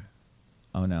pair?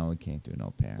 Oh, no, we can't do an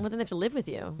au pair. Well, then they have to live with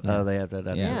you. Oh, they have that.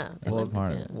 That's Yeah, Yeah, that's well,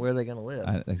 smart. yeah. Where are they gonna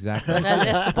live? Exactly.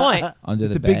 That's the point. Under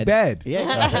It's the a big bed.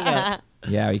 yeah.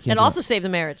 Yeah, you can't. And do also save the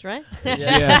marriage, right?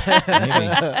 yeah,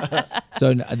 maybe.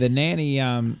 So the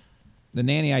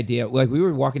nanny idea, like we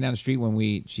were walking down the street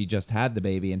when she just had the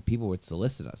baby, and people would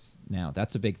solicit us. Now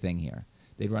that's a big thing here.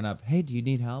 They'd run up, hey, do you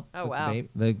need help? Oh, with wow. the baby?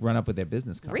 They'd run up with their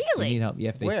business card. Do Really? you need help? Yeah,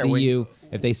 if they Where? see When- you,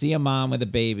 if they see a mom with a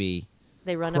baby,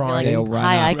 They run up Crying. and They'll be run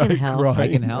like, hi, I up. can Right, help. crying. I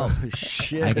can help.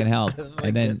 Shit. I can help.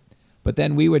 But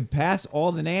then we would pass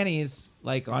all the nannies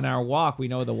like on our walk. We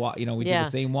know the walk. We do Yeah. the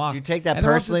same walk. Do you take that And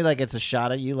they're all personally? just- Like it's a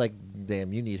shot at you? Like,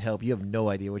 damn, you need help. You have no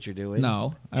idea what you're doing.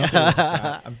 No, I don't think it's a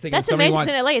shot. I'm thinking That's somebody amazing.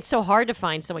 wants. 'Cause in LA, it's so hard to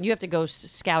find someone. You have to go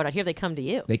scout out. Here, they come to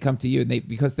you. They come to you and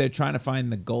because they're trying to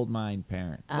find the gold mine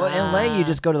parents. Well, in LA, you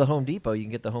just go to the Home Depot. You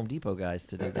can get the Home Depot guys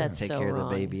to do that. That's Take so care of wrong.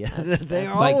 the baby. That's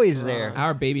They're Like, always there.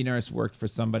 Our baby nurse worked for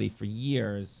somebody for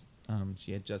years.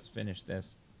 She had just finished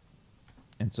this,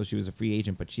 and so she was a free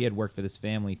agent. But she had worked for this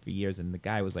family for years, and the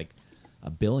guy was like a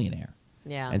billionaire.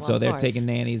 Yeah. And well, so of they're course. taking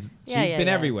nannies. Yeah, She's yeah, been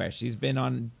yeah. everywhere. She's been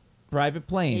on private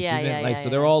planes. Yeah, She's been yeah, so yeah,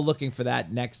 they're yeah. all looking for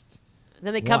that next.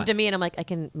 Then they come What? to me and I'm like, I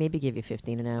can maybe give you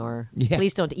 15 an hour. Yeah.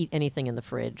 Please don't eat anything in the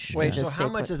fridge. Wait, Just so stay how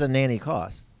much put. does a nanny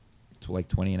cost? To like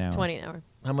 20 an hour. 20 an hour?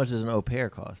 How much does an au pair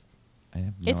cost? I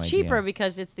have no It's idea. cheaper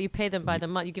because you pay them by the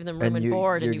month. You give them room And and you-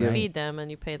 board, and you're you getting- feed them, and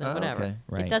you pay them Oh, whatever. okay.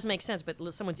 Right. It does make sense, but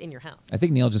someone's in your house. I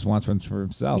think Neil just wants one for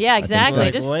himself. Yeah, I think exactly.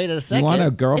 so. Just- Wait a You second. want a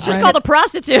It's girlfriend? just called a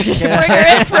prostitute. Bring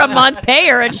her in for a month, pay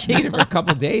her, and she. for a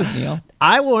couple days, Neil.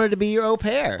 I wanted to be your au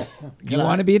pair. You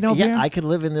want to be an au pair? Yeah, I could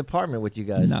live in the apartment with you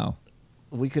guys. No.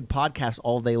 We could podcast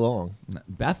all day long.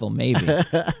 Bethel, maybe.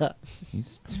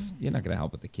 You're not going to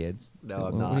help with the kids. No,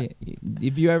 I'm What not.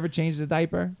 Have you ever changed a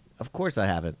diaper? Of course I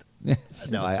haven't.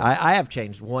 No, I have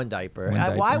changed one diaper.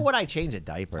 One Why diaper. would I change a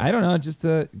diaper? I don't know. Just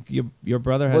your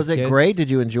brother has Was it kids. great? Did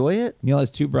you enjoy it? Neil has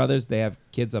 2 brothers. They have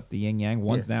kids up to yin yang.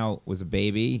 One's now was a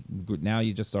baby. Now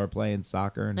you just start playing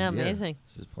soccer and Yeah, amazing.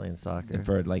 Just playing soccer.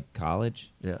 for like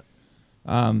college. Yeah.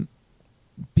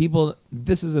 People,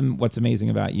 this is what's amazing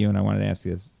about you, and I wanted to ask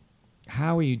you this: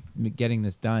 how are you getting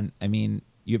this done? I mean,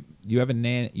 you have a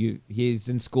nanny. He's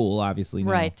in school, obviously.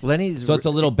 Now. Right. Lenny's So it's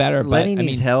a little better. Lenny but,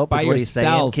 needs I mean, help. by is what he's saying.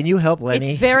 yourself. Can you help Lenny?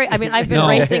 It's very. I mean, I've been No.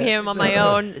 raising him on my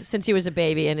own since he was a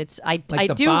baby, and it's. I like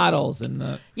the do. bottles and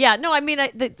the. Yeah, no, I mean,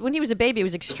 when he was a baby, it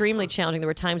was extremely challenging. There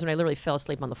were times when I literally fell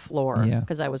asleep on the floor Yeah.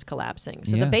 because I was collapsing.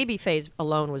 So Yeah. the baby phase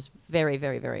alone was very,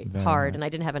 very, very, Very hard, hard. and I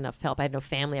didn't have enough help. I had no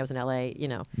family. I was in LA, you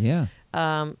know. Yeah.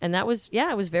 And that was,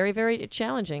 it was very, very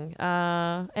challenging.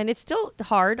 And it's still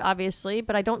hard, obviously,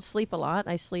 but I don't sleep a lot.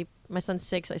 My son's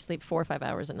 6, I sleep 4 or 5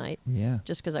 hours a night. Yeah.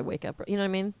 Just because I wake up, you know what I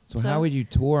mean? So how would you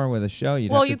tour with a show?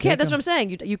 Well, you can't. That's what I'm saying.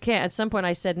 You can't. At some point,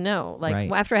 I said no. Like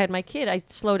Right. after I had my kid, I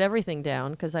slowed everything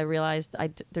down because I realized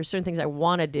there's certain things I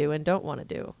want to do and don't want to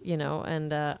do. You know,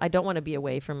 and I don't want to be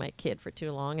away from my kid for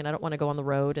too long, and I don't want to go on the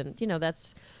road. And you know,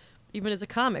 that's even as a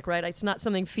comic, right? It's not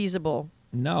something feasible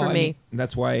No, for I me. mean,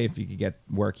 that's why if you could get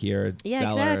work here, Yeah,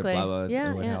 seller, exactly. blah blah,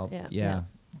 Yeah, it would yeah, help. yeah.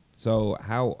 So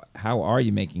how are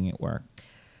you making it work?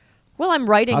 Well, I'm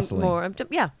writing Hustling. more.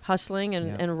 Hustling and,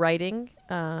 Yeah. and writing,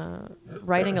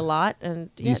 writing a lot,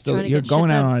 and Do you trying to you're get going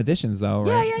shit out done. on auditions though,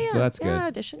 Yeah, right? yeah, yeah. So that's Yeah, good.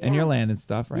 audition, And you're yeah. landing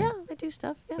stuff, right? Yeah, I do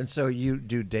stuff. Yeah. And so you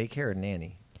do daycare or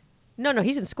nanny? No,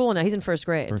 he's in school now. He's in first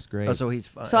grade. First grade. Oh, so he's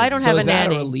fine. So I don't So have is a that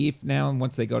nanny. a relief now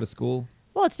once they go to school?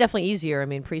 Well, it's definitely easier. I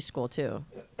mean, preschool too.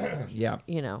 Yeah.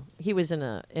 You know, he was in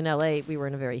LA. We were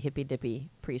in a very hippy dippy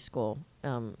preschool,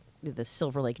 the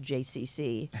Silver Lake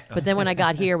JCC. But then when I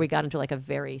got here, we got into like a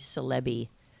very celeb-y,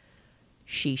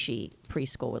 she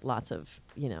preschool with lots of,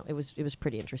 you know, it was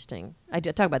pretty interesting. I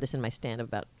talk about this in my stand-up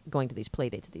about going to these play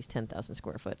dates at these 10,000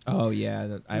 square foot Oh yeah, I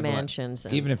have a lot- mansions.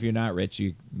 and- Even if you're not rich,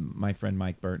 my friend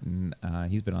Mike Burton,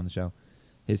 he's been on the show.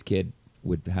 His kid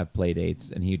would have play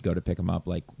dates, and he'd go to pick him up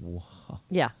like, whoa.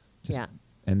 yeah, Just- yeah.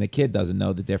 And the kid doesn't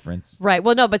know the difference. Right.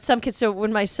 Well, no, but some kids. So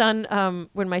when my son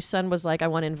was like, I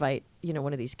want to invite, you know,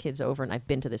 one of these kids over, and I've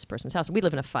been to this person's house. We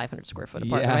live in a 500 square foot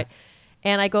apartment, Yeah. right?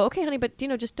 And I go, okay, honey, but you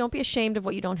know, just don't be ashamed of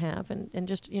what you don't have, and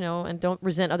just, you know, and don't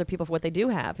resent other people for what they do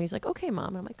have. And he's like, okay, mom.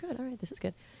 And I'm like, good, all right, this is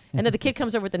good. And then the kid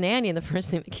comes over with the nanny, and the first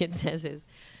thing the kid says is,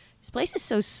 this place is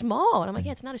so small. And I'm like,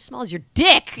 yeah, it's not as small as your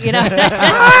dick, you know? just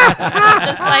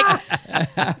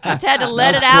had to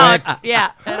let it out.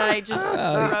 Yeah. And I just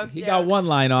broke He down. got one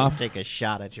line off. Take a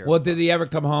shot at your. Well, did he ever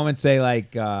come home and say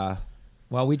like,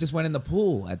 well, we just went in the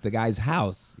pool at the guy's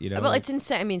house, you know? Well, it's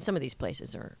insane. I mean, some of these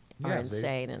places are Yeah, they-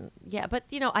 insane, and but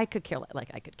you know, I could care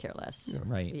less.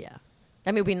 right. Yeah. I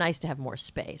mean, it'd be nice to have more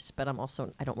space, but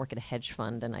I don't work at a hedge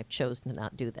fund, and I've chosen to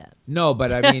not do that. No,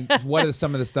 but I mean, what are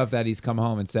some of the stuff that he's come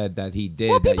home and said that he did?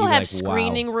 Well, that people you have like,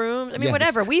 screening wow. rooms. I mean, Yeah,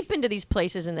 whatever. We've been to these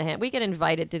places in the we get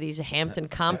invited to these Hampton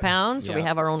compounds where we Yeah.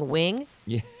 have our own wing.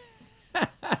 Yeah.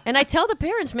 And I tell the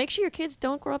parents, make sure your kids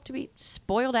don't grow up to be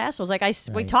spoiled assholes. Like we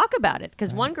Right. talk about it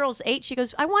because one girl's 8. She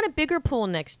goes, "I want a bigger pool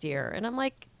next year," and I'm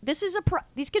like, "This is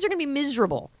these kids are going to be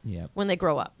miserable Yep. when they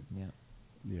grow up. Yeah.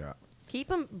 Yeah. Keep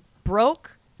them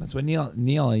broke." That's what Neil,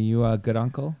 are you a good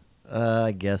uncle?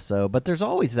 I guess so, but there's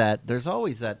always that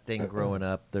thing growing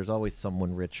up. There's always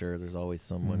someone richer. There's always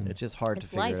someone. It's just hard It's to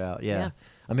figure life. it out. Yeah. Yeah.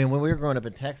 I mean, when we were growing up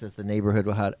in Texas, the neighborhood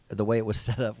had the way it was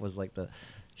set up was like the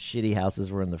shitty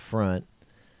houses were in the front,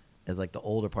 as like the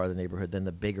older part of the neighborhood. Then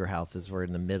the bigger houses were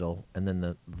in the middle, and then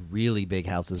the really big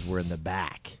houses were in the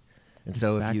back. And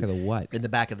so Back if you of the what? in the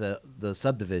back of the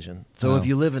subdivision. So Oh. if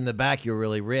you live in the back, you're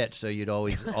really rich. So you'd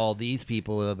always all these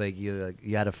people like you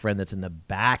had a friend that's in the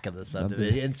back of the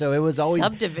subdivision, and so it was always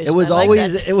Subdivision, It was I like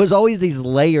always that. it was always these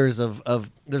layers of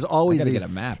there's always gotta these, get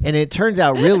a map. and it turns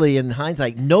out really in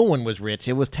hindsight, no one was rich.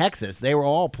 It was Texas. They were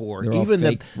all poor. They were all even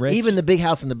fake rich? even the big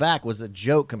house in the back was a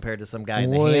joke compared to some guy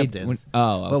in the Well, Hamptons.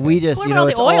 oh, But okay. we just What you about know all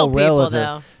it's the oil all people, relative.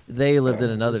 though? They lived in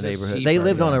another It's just neighborhood. They cheaper,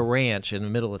 lived on yeah. a ranch in the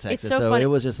middle of Texas, so so funny. it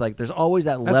was just like there's always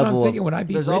that That's level. what I'm thinking. Would I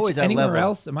be there's rich always that anywhere level.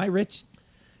 else? Am I rich?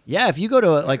 Yeah, if you go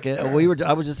to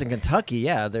I was just in Kentucky.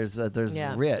 Yeah, there's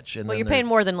Yeah. rich, and Well, then you're paying there's-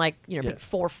 more than like, you know, Yeah.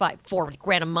 $4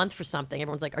 grand a month for something.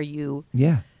 Everyone's like, are you,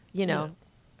 Yeah. you know,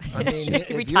 I mean, if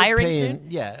you're retiring paying- soon?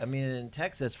 Yeah, I mean, in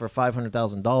Texas for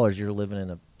 $500,000, you're living in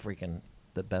a freaking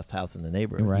the best house in the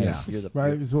neighborhood. Right. Yeah. You're the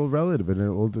Right, it's all relative, and it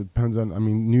all depends on. I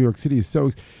mean, New York City is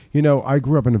so. You know, I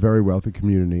grew up in a very wealthy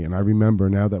community, and I remember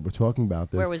now that we're talking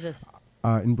about this. Where was this?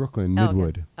 In Brooklyn, Oh, okay.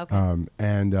 Midwood. Okay.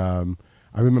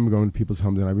 I remember going to people's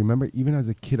homes, and I remember even as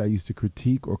a kid, I used to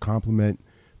critique or compliment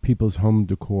people's home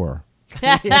decor.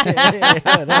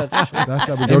 That's true. That's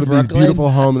how we go to these Brooklyn? beautiful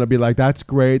home, and I'll be like, "That's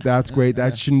great.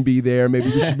 That shouldn't be there. Maybe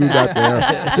we should move that there."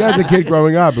 Yeah, as a kid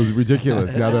growing up, it was ridiculous.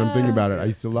 Now that I'm thinking about it, I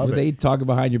used to love Would it. they talk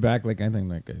behind your back like I think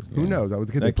that guy's? Who knows? I was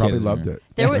a kid. That They probably kid is loved weird. it.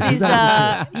 There were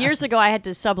these years ago. I had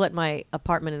to sublet my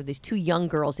apartment to these two young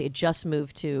girls. They had just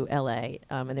moved to L.A.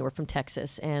 And they were from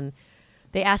Texas. And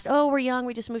they asked, "Oh, we're young.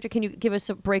 We just moved here. Can you give us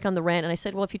a break on the rent?" And I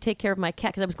said, "Well, if you take care of my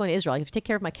cat, because I was going to Israel, if you take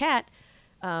care of my cat,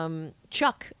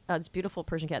 Chuck, this beautiful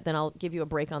Persian cat, then I'll give you a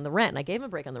break on the rent." And I gave him a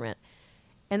break on the rent.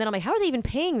 And then I'm like, "How are they even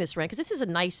paying this rent? Because this is a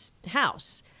nice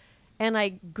house." And I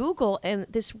Google, and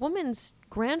this woman's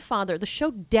grandfather, the show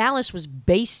Dallas was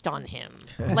based on him.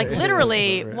 Like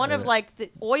literally one of like the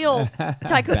oil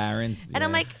tycoon. Barons, And I'm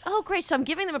yeah. like, oh, great. So I'm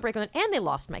giving them a break on it. And they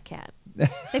lost my cat.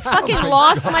 They fucking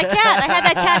lost my cat. I had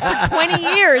that cat for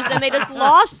 20 years, and they just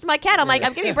lost my cat. I'm like,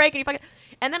 I'm giving you a break. And you fucking...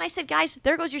 And then I said, guys,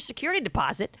 there goes your security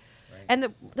deposit. Right.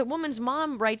 And the woman's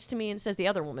mom writes to me and says, the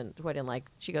other woman who I didn't like,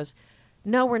 she goes,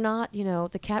 "No, we're not. You know,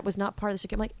 the cat was not part of the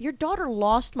security." I'm like, your daughter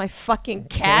lost my fucking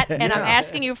cat, and I'm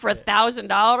asking you for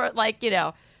 $1,000. Like, you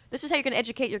know, this is how you're going to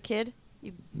educate your kid,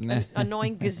 you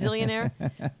annoying gazillionaire,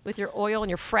 with your oil and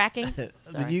your fracking.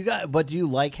 But do you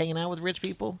like hanging out with rich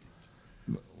people?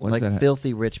 What's like that?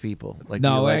 filthy rich people? Like, do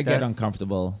No, you like I get that?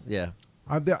 uncomfortable. Yeah.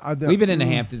 We've been in the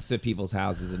Hamptons to people's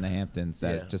houses in the Hamptons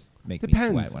that Yeah. just make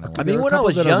Depends. me sweat when I walk. I There mean, are a when I couple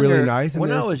was that are younger, really nice, and when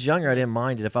I there's- was younger, I didn't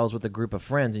mind it if I was with a group of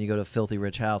friends and you go to a filthy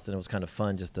rich house, and it was kind of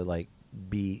fun just to like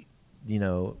be, you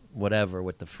know, whatever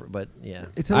with the. But yeah,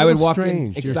 It's a I would little walk strange. in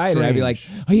You're excited. I'd be like,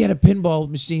 strange. "Oh, he had a pinball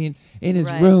machine in his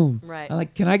Right, room." right. I'm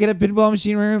like, "Can I get a pinball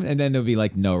machine room?" And then there'll be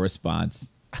like no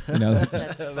response. You know,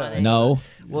 That's funny. no.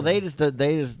 well, they just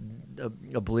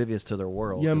oblivious to their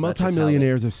world. Yeah, 'cause that's just how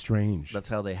multimillionaires are strange. That's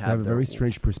how they They have have a their- very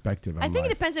strange perspective. I on think it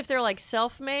life. depends if they're like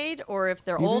self-made or if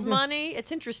they're Even old this- money.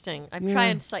 It's interesting. I'm Yeah.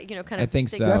 trying to, you know, kind I of. think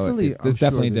stay- so. Definitely, There's I'm sure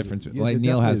definitely a there- difference. yeah, Like there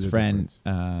Neil definitely has is a a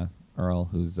friend, Earl,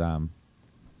 who's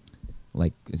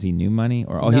like, is he new money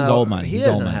or he's No, old money? He He's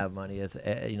doesn't old money. have money. It's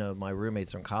you know, my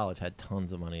roommates from college had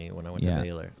tons of money when I went Yeah. to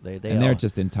Baylor. They And they're all-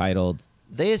 just entitled.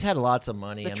 They just had lots of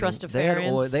money. The I mean, Trustafarians. they had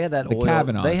oil. They had that The oil.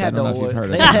 Kavanaughs. They had I don't the know if you've oil- heard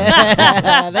of they,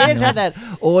 them. they just had that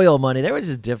oil money. They were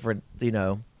just different, you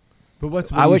know. But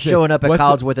what's I was showing up at what's-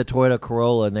 college with a Toyota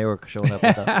Corolla, and they were showing up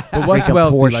with a But what's freaking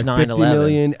wealthy? Porsche Like 911. 50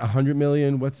 million, 100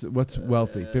 million? What's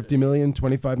wealthy? 50 million,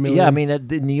 25 million? Yeah, I mean,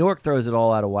 New York throws it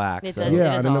all out of whack. It so- does. Yeah, It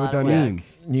I is don't know all what out of that whack.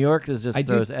 means. New York is just I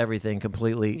do- throws everything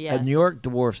completely. Yes. New York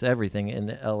dwarfs everything,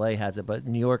 and LA has it, but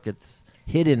New York it's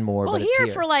hidden more. Well, but it's here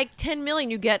here for like 10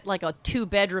 million, you get like a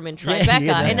 2-bedroom in Yeah, Tribeca.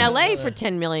 yeah. In LA, for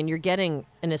 10 million, you're getting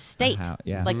an estate.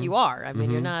 Yeah. Like you are. I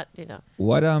mean, you're not. You know.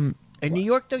 What In New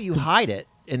York, though, you hide it,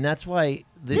 and that's why.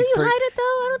 Do you hide it though?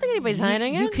 I don't think anybody's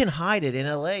hiding it. You can hide it in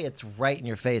LA. It's right in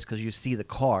your face because you see the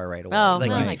car right away. Oh,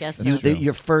 like well, you- I guess you- so. the- True.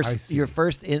 your I first, see. your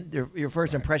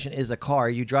first impression is a car.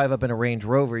 You drive up in a Range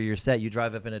Rover, you're set. You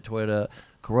drive up in a Toyota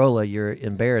Corolla, you're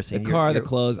embarrassing. the You're- car, the you're-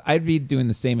 clothes. I'd be doing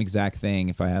the same exact thing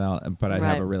if I had, but I'd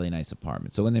have Right. a really nice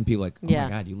apartment. So when then people are like, "Oh Yeah. my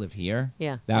God, you live here?"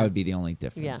 Yeah. that would be the only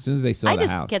difference. Yeah. As soon as they saw I the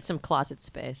just house, get some closet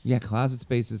space. yeah, closet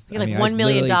spaces. You get like I mean, $1 I'd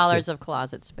million literally of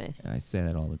closet space. I say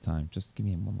that all the time. Just give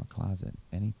me one more closet,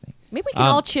 anything. Maybe we can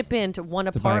all chip into one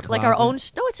to buy a apartment, like our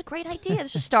closet. own. No, it's a great idea.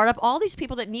 Let's just start up all these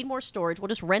people that need more storage. We'll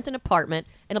just rent an apartment,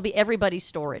 and it'll be everybody's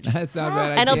storage. That's not a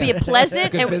bad And it'll be idea. a pleasant, It's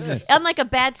a good and business. unlike a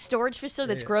bad storage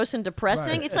facility that's gross and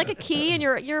depressing. It's like a key, and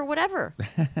you're whatever.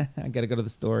 I got to go to the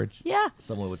storage. Yeah,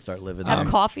 Someone would start living have there.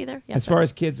 coffee there. Yeah, As far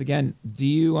as kids, again, do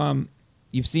you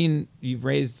you've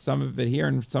raised some of it here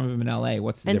and some of them in LA?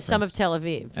 What's the and difference? some of Tel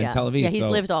Aviv. And yeah. Tel Aviv. Yeah, he's so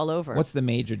lived all over. What's the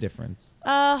major difference?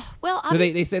 well, So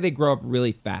they say they grow up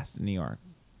really fast in New York,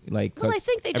 like. Well, I 'cause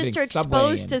think they just are everything's Subway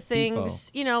exposed to and Depot.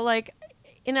 things, you know, like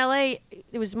in LA,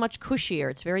 it was much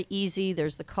cushier. It's very easy.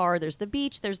 There's the car, there's the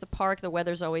beach, there's the park. The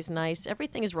weather's always nice.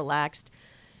 Everything is relaxed.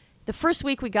 The first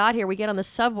week we got here, we get on the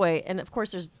subway, and of course,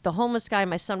 there's the homeless guy.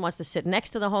 My son wants to sit next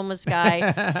to the homeless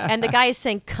guy, and the guy is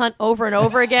saying "cunt" over and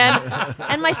over again.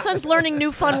 And my son's learning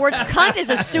new fun words. Cunt is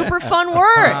a super fun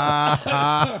word, and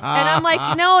I'm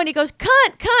like, no. And he goes,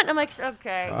 "Cunt, cunt." I'm like,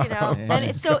 okay, you know.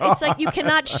 And so it's like you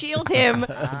cannot shield him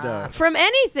from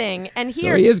anything. And So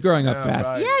here, he is growing up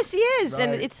fast. yes, he is,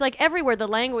 and it's like everywhere. The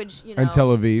language, you know. And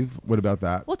Tel Aviv, what about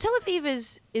that? Well, Tel Aviv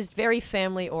is very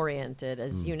family oriented,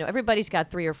 as you know. Everybody's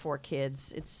got 3 or 4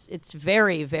 kids. It's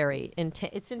very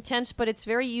intense. It's intense, but it's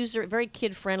very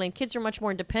kid friendly. And kids are much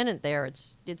more independent there.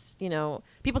 It's you know,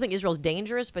 people think Israel's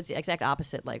dangerous, but it's the exact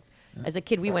opposite. Like as a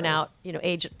kid, we went out, you know,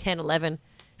 age 10, 11,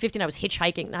 15. I was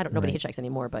hitchhiking. Nobody hitchhikes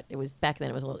anymore, but it was back then.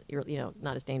 It was a little, you know,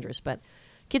 not as dangerous. But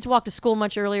kids walk to school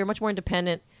much earlier, much more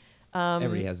independent.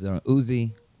 Everybody has their own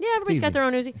Uzi. Yeah, everybody's got easy. their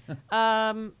own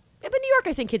Uzi. but New York,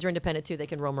 I think kids are independent too. They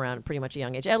can roam around at pretty much a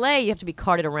young age. LA, you have to be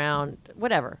carted around,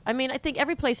 whatever. I mean, I think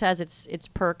every place has its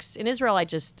perks. In Israel,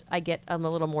 I'm a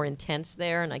little more intense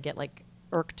there, and I get like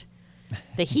irked.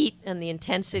 The heat and the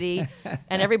intensity,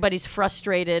 and everybody's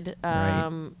frustrated.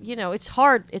 Right. You know, it's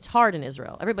hard. It's hard in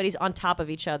Israel. Everybody's on top of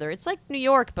each other. It's like New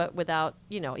York, but without,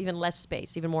 even less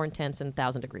space, even more intense and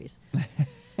 1,000 degrees.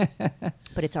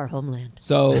 But it's our homeland.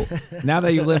 So now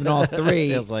that you live in all three,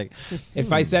 Feels like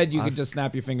if I said you could just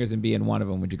snap your fingers and be in one of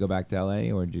them, would you go back to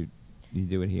LA or do you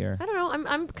do it here? I don't know.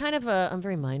 I'm kind of I'm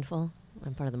very mindful.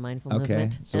 I'm part of the mindful Okay.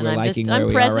 movement. So and we're I'm liking just, where I'm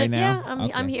we are present. right now? Yeah,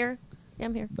 Okay. I'm here. Yeah,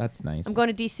 I'm here. That's nice. I'm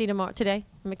going to DC today.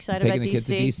 I'm excited Taking about the kids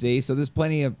to DC. So there's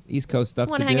plenty of East Coast stuff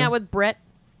I want to to do. hang out with Brett.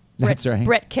 That's right.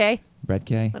 Brett K. Brett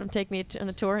K. Let him take me on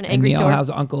a tour, an And angry Neil, tour. how's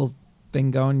Uncle's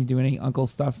thing going? You doing any Uncle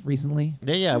stuff recently?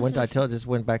 Yeah. Just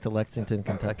went back to Lexington,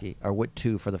 Kentucky. Or went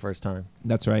to for the first time.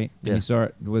 That's right. Yeah. And you saw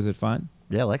it. Was it fun?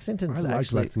 Yeah, Lexington's I like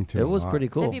actually. Lexington It a was lot. pretty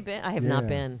cool. Have you been? I have not Yeah.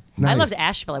 been. I Nice. loved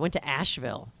Asheville. I went to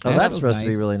Asheville. Oh, that's Asheville's supposed to be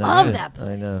nice. really nice. Love too. that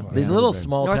I know. place. These Yeah. little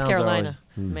small North towns Carolina. are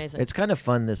Amazing. It's kind of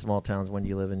fun, the small towns, when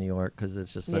you live in New York, because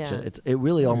it's just such Yeah. it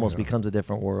really almost Yeah. becomes a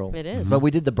different world. It is. But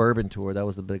we did the bourbon tour. That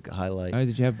was the big highlight. Oh,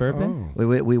 did you have bourbon?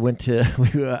 Oh. We went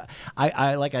to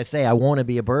I like I say, I want to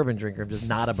be a bourbon drinker. I'm just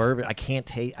not a bourbon. I can't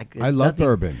taste. I love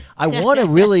bourbon. I want to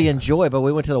really enjoy, but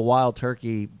we went to the Wild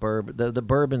Turkey bourbon. The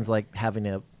bourbon's like having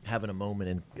a moment,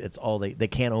 and it's all they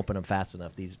can't open them fast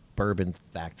enough. These bourbon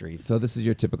factories. So this is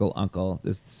your typical uncle.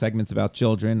 This segment's about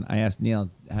children. I asked Neil,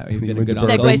 how you been a went good to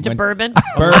uncle? Segues to When- bourbon.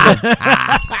 Bourbon.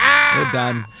 We're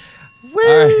done. All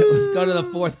right, let's go to the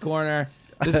fourth corner.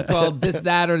 This is called This,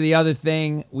 That, or the Other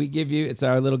Thing. We give you, it's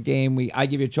our little game. I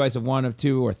give you a choice of one of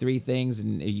two or three things,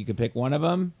 and you can pick one of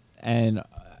them and,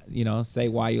 say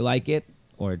why you like it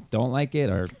or don't like it.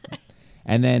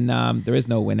 And then there is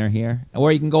no winner here.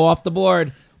 Or you can go off the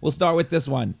board. We'll start with this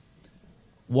one.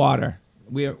 Water.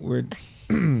 We're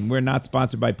we're not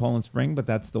sponsored by Poland Spring, but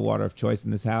that's the water of choice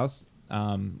in this house.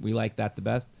 We like that the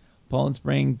best. Poland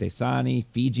Spring, Dasani,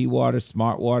 Fiji water,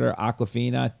 Smart Water,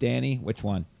 Aquafina. Danny, which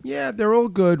one? Yeah, they're all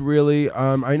good, really.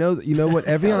 I know. You know what?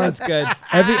 Evian. That's good.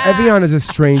 Evian is a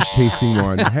strange tasting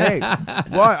one. Hey,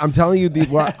 what? I'm telling you,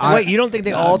 Wait, you don't think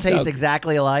they all taste joking.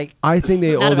 exactly alike? I think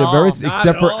they Not all. at They're all. very, Not except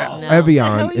at for all. No.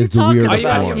 Evian is the weirdest Are you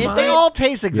out of one. your Is They it? all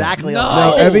taste exactly No.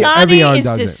 alike. No, Dasani Evian is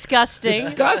doesn't. disgusting.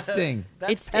 Disgusting.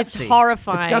 It's Pepsi.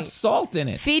 horrifying. It's got salt in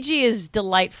it. Fiji is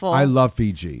delightful. I love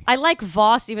Fiji. I like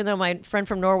Voss, even though my friend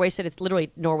from Norway said it's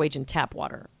literally Norwegian tap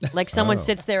water. Like someone Oh.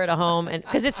 sits there at a home, and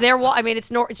because it's their water. I mean,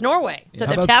 it's Norway, so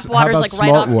How their about tap s- water's how about like right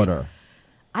Smart off. Water.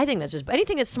 I think that's just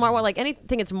anything that's smart water, like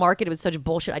anything that's marketed with such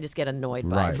bullshit. I just get annoyed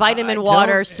by Right. vitamin I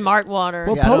water, don't- smart water.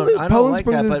 Well, Yeah, I don't- I don't Poland like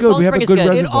Spring that, is but- good. We Poland have a Spring is good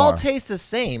good. It It all reservoir. tastes the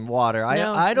same water.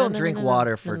 No, I don't no, drink no,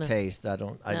 water for no. taste. I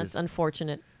don't. I That's just.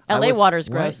 unfortunate. I LA was- water is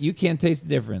What? gross. You can't taste the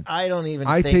difference. I don't even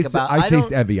I think taste. about. I taste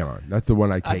don't- Evian. That's the one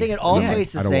I taste. I think it all Yeah.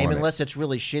 tastes I the don't same want it. unless it's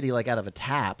really shitty, like out of a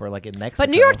tap or like in Mexico.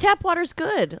 But New York tap water's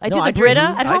good. I No, do I the drink-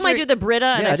 Brita. At I home, I do drink- the Brita,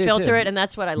 and Yeah, I I do filter too. it, and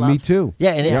that's what I love. Me too. Yeah,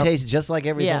 and it Yep. tastes just like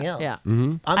everything Yeah, else. yeah.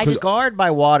 Mm-hmm. I'm I just- scarred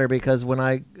by water because when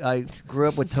I grew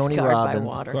up with Tony Scarred by Robbins,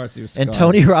 water. Of course, he was and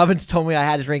scarred. Tony Robbins told me I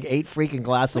had to drink 8 freaking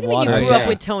glasses What do of you mean water. you a grew day. up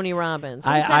with Tony Robbins?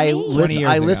 What does that I, mean? 20 years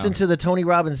I ago. listened to the Tony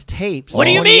Robbins tapes. What do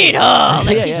you mean? Oh,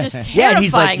 like, Yeah, he's yeah. just terrifying. Yeah, and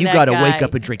he's like, you that gotta guy. wake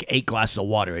up and drink 8 glasses of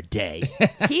water a day.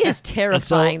 He is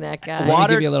terrifying. That guy. Let me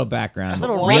Water- give you a little background.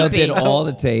 Little Neil rapey. did all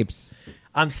the tapes.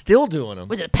 I'm still doing them.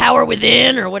 Was it Power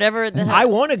Within or whatever? I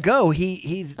want to go.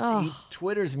 He Oh.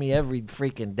 twitters me every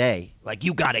freaking day. Like,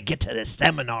 you got to get to this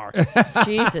seminar.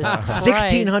 Jesus Christ.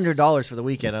 $1,600 for the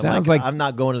weekend. It I'm sounds like, like- I'm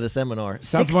not going to the seminar.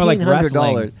 Sounds more like $1,600.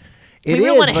 wrestling. It We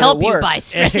really is, want to but it help you works. by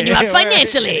stressing you out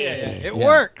financially. It Yeah.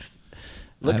 works.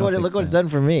 I Look don't what think look what it's so. done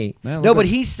for me. Well, look No, what- but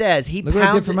he says he Look what I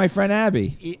did pounds for my friend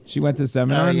Abby. She went to the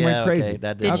seminar and went crazy. Okay,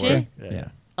 that Did didn't she? work. Yeah.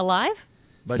 Alive?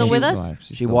 But Still she's with us? alive. She's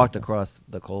She still walked with us. across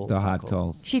the coals. The not hot coals.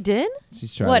 coals. She did?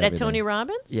 She's tried What, at everything. Tony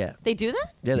Robbins? Yeah. They do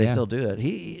that? Yeah, they Yeah. still do it.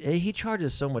 He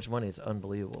charges so much money; it's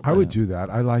unbelievable. I would do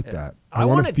that. I like that. I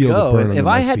want want to to feel the go. burn If under I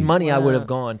my had feet. money, I would Wow. have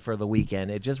gone for the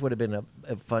weekend. It just would have been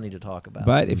funny to talk about.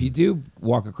 But if you do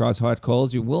walk across hot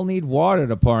coals, you will need water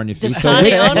to pour on your feet. So Dasani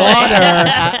which only. water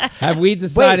have we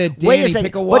decided? wait a Danny, second.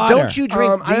 pick a water. But don't you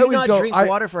drink? I do you always not go- drink I-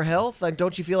 water for health? Like,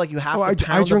 don't you feel like you have Oh, to? I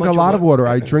pound drink a bunch lot of water.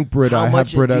 I drink Brita. How I have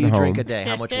much Brita do at you home. drink a day?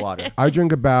 How much water? I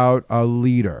drink about a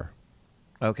liter,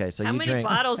 Okay, so How you many drink.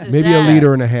 bottles is maybe that? a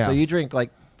liter and a half. So you drink like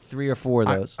 3 or 4 of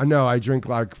those. No, I drink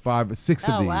like 5 or 6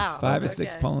 of Oh, these. wow. 5 or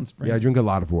 6 Okay. Poland Spring. Yeah, I drink a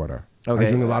lot of water. Okay. I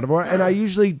drink a lot of water, and I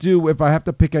usually do. If I have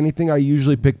to pick anything, I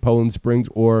usually pick Poland Springs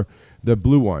or the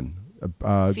blue one.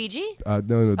 Fiji? No,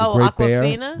 the Oh, Great Bear.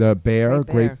 Aquafina? The bear,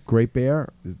 Great Bear. Great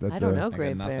Bear. Is that I don't know, got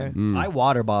Great nothing. Bear. I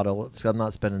water bottle, so I'm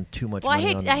not spending too much Well, I money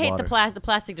hate on I hate water. the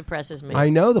plastic depresses me. I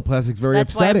know the plastic's very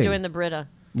That's why upsetting. I'm doing the Brita.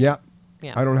 Yeah.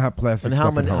 Yeah. I don't have plastic. And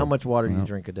how stuff at much? How home. much water do you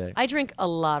drink a day? I drink a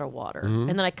lot of water, Mm-hmm.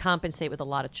 and then I compensate with a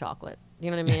lot of chocolate. You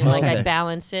know what I mean? Like I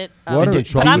balance it. Water and but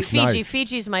chocolate I'm is Fiji. nice.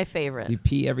 Fiji's my favorite. Do you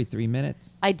pee every 3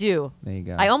 minutes? I do. There you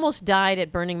go. I almost died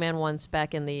at Burning Man once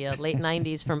back in the late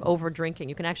 90s from over drinking.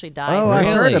 You can actually die. Oh, from I've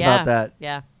it. heard yeah. about that.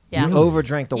 Yeah. Yeah. You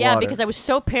overdrank the yeah, water. because I was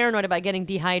so paranoid about getting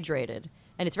dehydrated,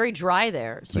 and it's very dry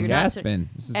there. So Like you're not Aspen.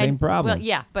 It's the and- same problem. Well,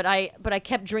 yeah, but I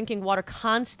kept drinking water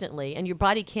constantly, and your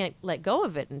body can't let go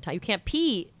of it in time. You can't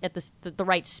pee at the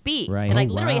right speed. Right. And I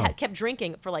Oh, literally wow. kept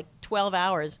drinking for like 12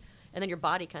 hours, and then your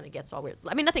body kind of gets all weird.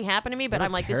 I mean, nothing happened to me, but What a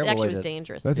I'm like, this terrible actually way was to-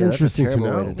 dangerous. That's Yeah, that's a interesting to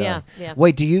terrible way know. die. Yeah, yeah.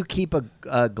 Wait, do you keep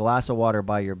a glass of water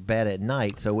by your bed at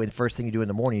night? So when first thing you do in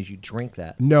the morning is you drink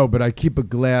that, No, but I keep a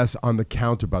glass on the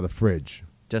counter by the fridge.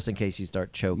 just in case you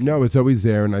start choking. No, it's always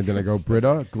there, and then I go,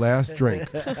 Brita, glass, drink.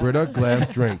 Brita, glass,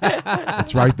 drink.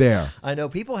 It's right there. I know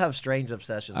people have strange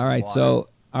obsessions. all with right, water.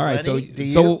 so Lenny, do you?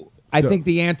 so I So- think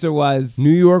the answer was New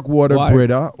York water, Water.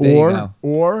 Brita, There you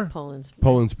or go. Poland's.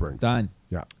 Poland Springs. done.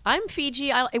 Yeah. I'm Fiji.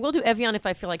 I will do Evian if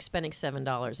I feel like spending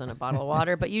 $7 on a bottle of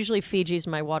water, but usually Fiji's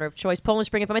my water of choice. Poland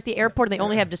Spring, if I'm at the airport and they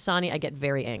only have Dasani, I get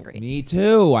very angry. Me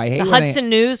too. I hate The when Hudson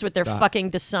News with their the-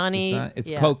 fucking Dasani.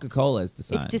 It's yeah. Coca-Cola's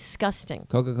Dasani. It's disgusting.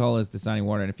 Coca-Cola's Dasani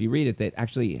water, and if you read it, it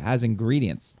actually has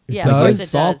ingredients. Yeah, does? of course There's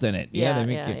it salt does. in it. Yeah, they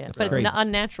make yeah, it- yeah. it's But crazy. it's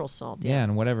unnatural salt. Yeah,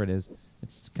 and whatever it is,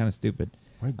 it's kind of stupid.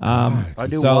 My God. I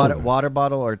do So- water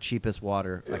bottle or cheapest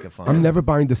water I can find. I'm never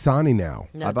buying Dasani now.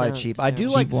 No, I buy don't. cheap. I do Yeah.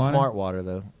 like Cheap water? smart water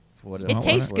though. What- It Smart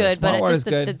tastes water. good, but Smart it water's just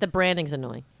good. the branding's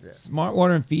annoying. Smart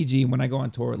water in Fiji. When I go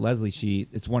on tour with Leslie,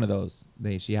 it's one of those.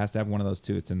 She has to have one of those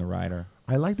too. It's in the rider.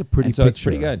 I like the pretty And so picture. it's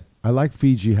pretty good. I like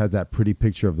Fiji has that pretty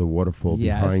picture of the waterfall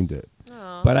Yes. behind it.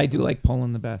 But I do like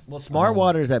Poland the best. Well, smart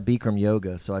water is at Bikram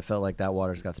Yoga, so I felt like that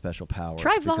water's got special powers.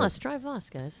 Try because- Voss. Try Voss,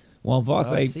 guys. Well,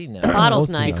 Voss, I've I seen that. The bottle's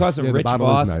Also nice. because of Yeah, the Rich bottle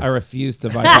is Voss, nice. I refuse to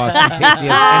buy Voss in case he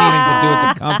has anything to do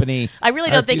with the company. I really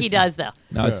don't think he refuse does, though.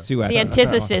 No, it's too The essence.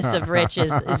 antithesis of Rich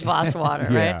is Voss water,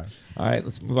 Yeah. right? All right,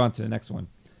 let's move on to the next one.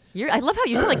 I love how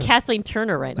you sound like Kathleen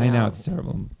Turner right now. I know it's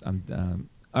terrible.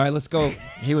 All right, let's go.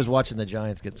 He was watching the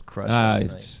Giants get crushed. Uh, last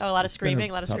it's night. just- Oh, a lot of it's been screaming,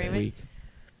 a lot of tough screaming. week.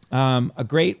 A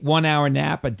great 1 hour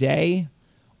nap a day,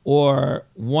 or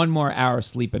one more hour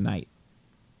sleep a night.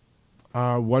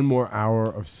 1 more hour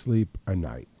of sleep a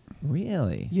night.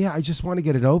 Really? Yeah, I just want to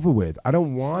get it over with. I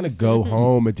don't want to go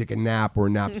home and take a nap or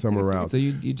nap somewhere else. So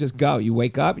you just go. You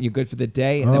wake up. You're good for the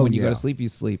day, and then Oh, when you go yeah. to sleep, you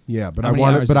sleep. Yeah, but How I many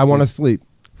want hours to. But you I want to sleep?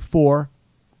 sleep 4.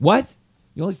 What?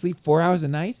 You only sleep 4 hours a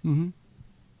night? Mm-hmm.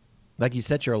 Like you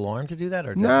set your alarm to do that,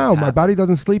 or does that No, just my happen? body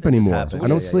doesn't sleep That just anymore. happens. I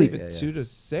don't Yeah, sleep. yeah, yeah. 2 to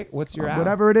 6. What's your hour?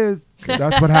 Whatever it is,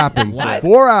 that's what happens. What?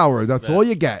 4 hours. That's all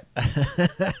you get.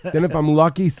 Then if I'm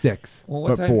lucky, 6. Well, what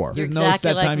but time? 4. There's You're no exactly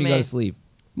set like time you go me. to sleep.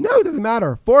 No, it doesn't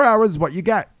matter. 4 hours is what you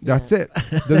get. That's it.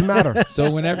 Doesn't matter. So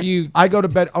whenever you I go to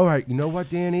bed. All right, you know what,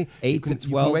 Danny? 8 you to can, 12.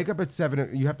 You can wake up at 7.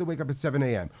 You have to wake up at 7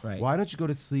 a.m. Right. Why don't you go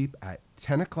to sleep at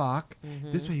 10 o'clock?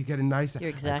 This way you get a nice. You're I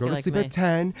exactly go to like sleep me. at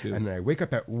 10, 2. and then I wake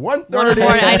up at 1:30. 1 in the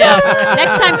morning, I know.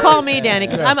 Next time, call me, Danny,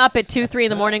 because I'm up at 2, 3 in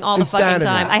the morning all the fucking Insanity.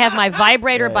 time. I have my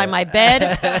vibrator by my bed,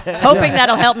 hoping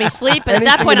that'll help me sleep. And at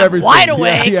that Anything point, and I'm everything. wide Yeah,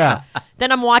 awake. yeah.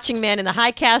 Then I'm watching Man in the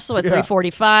High Castle at Yeah.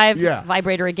 3:45. Yeah.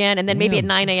 Vibrator again, and then maybe at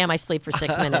 9 a.m. I sleep for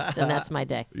 6 minutes, and that's my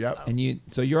day. Yep.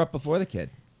 so you're up before the kid.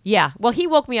 Yeah. Well, he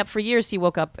woke me up for years. He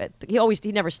woke up.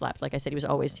 He never slept. Like I said, he was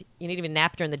always. You didn't even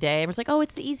nap during the day. I was like, oh,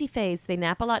 it's the easy phase. They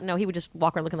nap a lot. No, he would just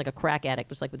walk around looking like a crack addict,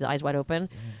 just like with his eyes wide open.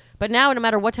 But now, no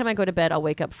matter what time I go to bed, I'll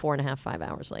wake up 4.5, 5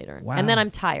 hours later, Wow. and then I'm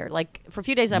tired. Like for a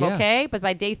few days, I'm Yeah. okay. But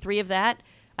by day 3 of that,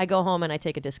 I go home and I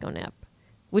take a disco nap,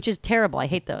 which is terrible. I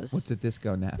hate those. What's a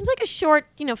disco nap? It's like a short,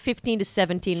 15 to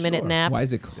 17 minute nap. Why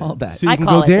is it called that? So you I can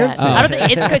call go it dancing. that. I don't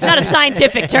think it's not a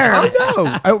scientific term.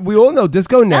 No, we all know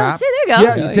disco nap. see, there you go.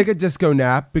 Yeah, Really? you take a disco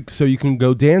nap so you can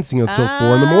go dancing until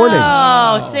 4 in the morning.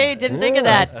 Oh, see, didn't think of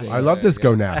that. I love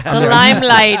disco nap. The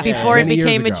limelight before it Many years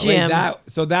became a ago. gym.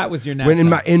 So that was your nap. When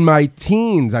time. in my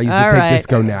teens, I used All to take right.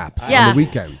 disco naps Yeah. on the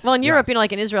weekends. Well, in Europe,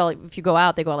 like in Israel, if you go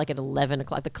out, they go out like at 11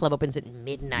 o'clock. The club opens at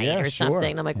midnight Yeah, or sure.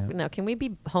 something. And I'm like, no, can we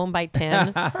be home by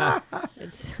 10?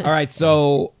 It's All right,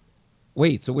 so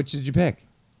wait, so which did you pick?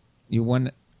 You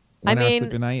one I hour mean-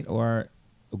 sleep a night or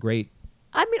a great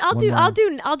I mean, One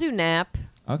more. I'll do nap.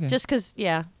 Okay. Just because,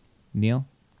 yeah. Neil?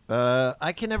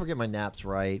 I can never get my naps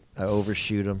right. I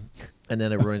overshoot them. and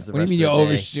then it ruins the What do rest you mean you of the day.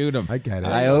 overshoot them? I get it.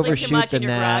 I You sleep too overshoot much the and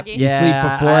you're nap. groggy? You sleep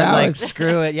for 4 I'm like, hours?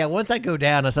 screw it. Yeah, once I go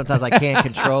down, sometimes I can't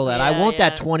control that. I Yeah, want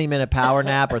that yeah. 20-minute power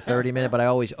nap or 30-minute, but I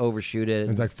always overshoot it.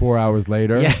 It's like 4 hours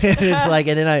later. Yeah, it's like,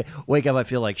 and then I wake up, I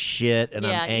feel like shit, and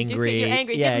Yeah, I'm you do angry. feel- you're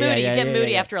angry. You Yeah, get moody. yeah, You get yeah,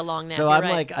 moody yeah. after a long nap. So You're I'm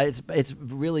right. like, it's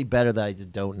really better that I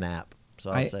just don't nap. So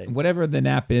I'll say. Whatever the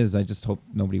nap is, I just hope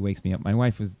nobody wakes me up. My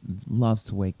wife loves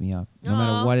to wake me up, no Aw.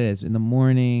 matter what it is. In the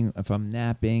morning, if I'm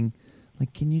napping,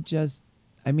 like, can you just?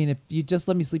 I mean, if you just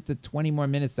let me sleep to 20 more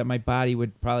minutes, that my body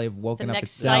would probably have the woken up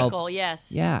next itself. cycle,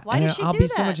 yes. Yeah. Why and does she I'll do be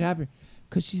that? so much happier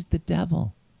because she's the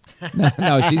devil.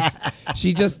 no,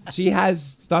 she has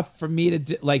stuff for me to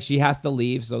do. Like, she has to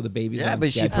leave, so the baby's Yeah, on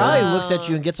but she schedule. probably looks at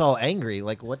you and gets all angry.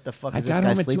 Like, what the fuck I is this got guy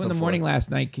home at 2 sleeping in the for? morning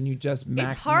last night. Can you just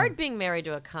It's hard being married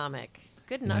to a comic.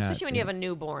 Good enough, Yeah, especially when you yeah. have a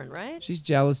newborn, right? She's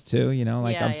jealous too, you know.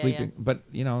 Like, Yeah, I'm yeah, sleeping, yeah. but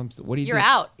you know, what do you You're do?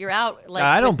 out. You're out. Like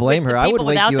I don't with- blame with her. the I would people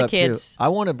wake without you the up kids. too. I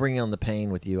want to bring on the pain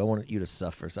with you. I want you to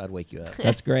suffer, so I'd wake you up.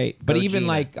 That's great. But Go even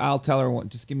Gina. like, I'll tell her,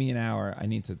 just give me an hour.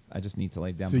 I just need to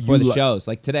lay down So before you the li- shows.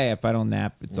 Like today, if I don't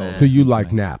nap, it's Nah. over. So you for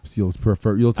like me. naps? You'll take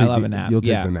I love the, a nap. You'll take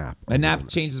yeah. the nap. A nap over.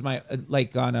 changes my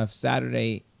like on a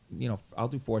Saturday. You know, I'll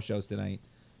do 4 shows tonight.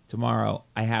 Tomorrow,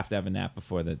 I have to have a nap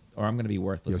before or I'm going to be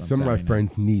worthless. Yeah, on some of my Saturday night.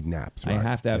 friends need naps. I Right?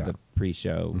 have to have Yeah. the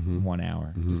pre-show 1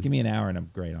 hour. Just give me an hour and I'm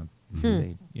great on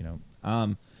stage. You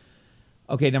know.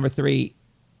 Okay, number 3,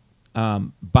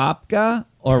 babka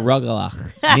or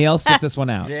rugelach. Neil, sit this one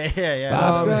out. Yeah.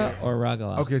 Babka or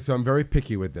rugelach. Okay, so I'm very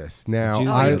picky with this. Now, Choose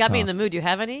Oh, your you got me top. in the mood. Do you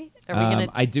have any? Are we gonna?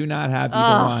 I do not have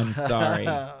either one. Sorry.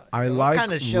 I What like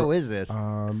kind of show is this?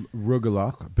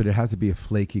 rugelach, but it has to be a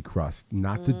flaky crust,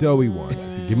 not the doughy one.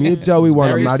 Give me a doughy one.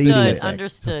 I'm very not eating Understood. it. It's a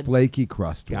Understood. flaky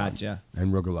crust. Gotcha. One.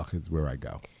 And rugelach is where I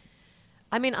go.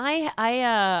 I mean,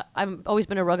 I've always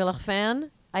been a rugelach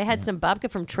fan. I had some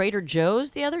babka from Trader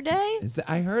Joe's the other day.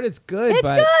 I heard it's good. It's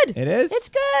but good. It is? It's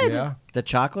good. Yeah. The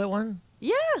chocolate one?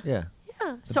 Yeah. Yeah.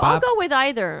 Yeah. So I'll bab- go with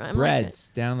either. I'm like- Breads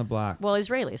down the block. well,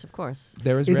 Israelis, of course.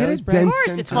 There was Is it a Israelis bread? Of dense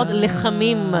course, it's called center?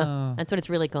 lechamim. That's what it's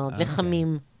really called. Okay.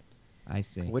 Lechamim. I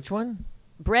see. Which one?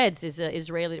 Breads is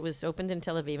Israeli. It was opened in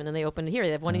Tel Aviv, and then they opened here.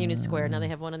 They have one in Union Square. Now they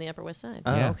have one on the Upper West Side.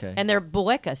 Oh, Yeah. okay. And they're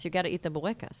buekas. You got to eat the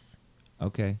buekas.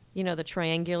 Okay. You know, the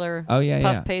triangular Oh, yeah,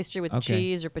 puff yeah. pastry with Okay.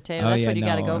 cheese or potato. Oh, That's yeah, what you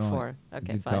got to no, go I don't for. want-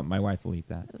 Okay, Did tell- fine. my wife will eat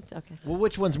that. Okay. Well,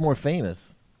 which one's more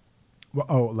famous Well,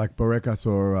 oh, like borekas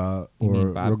or You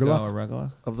mean babka rugelach? or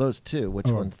rugelach? of those two? Which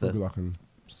Oh, one's the? rugelach and-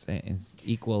 It's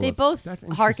equal. They of- both That's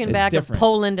harken interesting. back It's of different.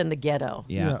 Poland and the ghetto.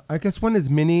 Yeah. I guess one is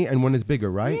mini and one is bigger,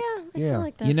 right? Yeah, I Yeah. feel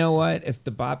like that. You know what? If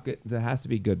the babka, there has to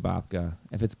be good babka.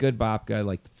 If it's good babka,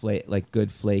 like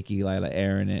good flaky, like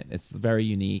air in it, it's very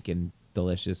unique and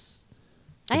delicious.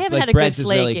 I haven't Like had a good breads is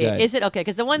really flaky. good. Is it okay?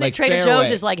 Because the one Like that Trader Fairway.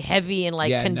 Joe's is like heavy and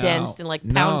like Yeah, condensed no. and like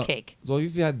No. pound cake. Well,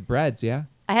 you've had breads, yeah.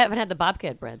 I haven't had the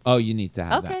bobcat breads. Oh, you need to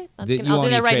have okay. that. That's You I'll won't do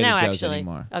that eat right Trader now. Joe's Actually.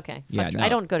 anymore. Okay. Yeah, Fuck, no. I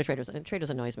don't go to Trader's. Trader's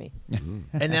annoys me.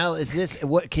 And now is this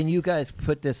what? Can you guys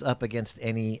put this up against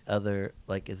any other?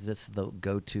 Like, is this the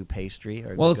go-to pastry?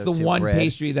 Or Well, it's the go-to one bread?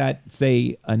 pastry that,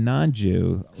 say, a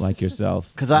non-Jew like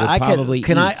yourself, Because would I probably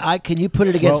can eat. can you put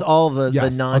it against Well, all the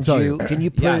yes, I'll tell non-Jew? you. Can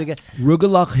you put Yes. it against?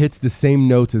 Rugelach hits the same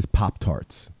notes as Pop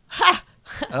Tarts.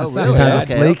 Oh, not It really? has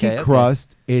bad. a flaky okay.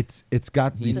 crust. It's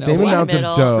got the You know same what? amount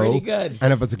Middle. of dough. Pretty good.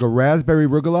 And if it's like a raspberry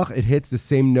rugelach, it hits the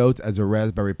same notes as a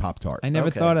raspberry Pop Tart. I never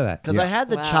Okay. thought of that. Because Yeah. I had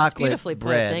the Wow, it's chocolate beautifully put.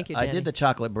 bread. Thank you, I Danny. did the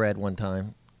chocolate bread one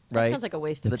time. That Right? sounds like a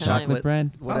waste of the time. chocolate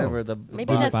bread? whatever the Maybe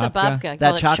bob- that's the babka? babka. that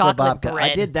Call it chocolate babka.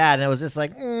 bread. I did that, and I was just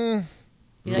like,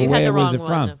 You know, you had Where the was wrong it one.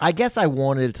 from? I guess I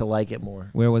wanted to like it more.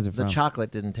 Where was it The from?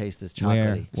 chocolate didn't taste as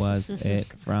Where chocolatey. was it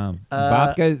from? Uh,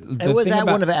 babka. It was thing at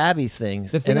about- one of Abby's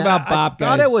things. the thing And about I babka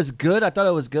thought is- it was good. I thought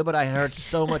it was good, but I heard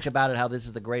so much about it, how this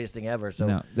is the greatest thing ever. So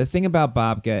No, the thing about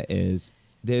babka is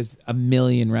there's a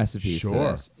million recipes to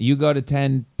Sure. this. You go to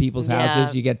 10 people's Yeah.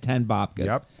 houses, you get 10 babkas.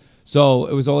 Yep. So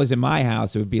it was always in my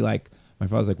house. It would be like, my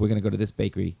father's like, we're going to go to this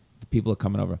bakery. The people are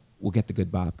coming over. We'll get the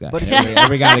good babka. But- And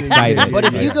everybody got excited. But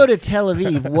if you go to Tel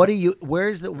Aviv, what do you?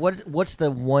 Where's the what's the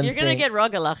one You're thing? gonna get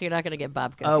rogalach. You're not gonna get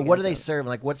babka. What do they serve?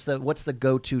 Like, what's the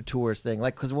go-to tourist thing?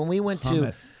 Like, because when we went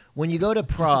Hummus. when you go to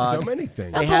Prague, So many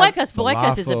things. They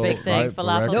Buekas is a falafel, big thing. right,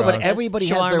 Falafel. burekas. no, but burekas, everybody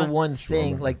has their shawarma. one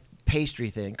thing, Shawarma. like pastry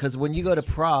thing. Because when you go to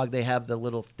Prague, they have the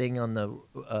little thing on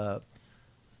the.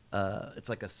 It's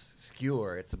like a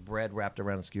skewer. It's a bread wrapped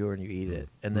around a skewer, and you eat it.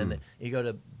 And then you go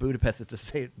to Budapest. It's the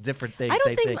same different thing. I don't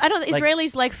same think thing. Like, Like-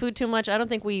 Israelis like food too much. I don't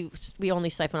think we only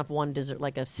siphon off one dessert,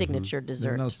 like a signature There's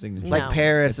dessert. no signature. Like No.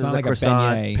 Paris It's is not the like a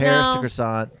croissant. beignet. Paris No. the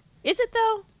croissant. Is it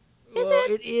though? Is Well,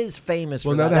 it? it is famous.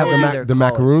 Well, for now that. they have That's what the they call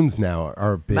it. macaroons now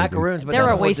are big. Macaroons, but They're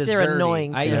that's a more waste. They're desserty.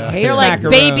 annoying. I too. hate They're like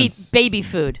macaroons. baby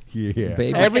food. Yeah.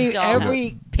 Baby- Like a Every dollhouse.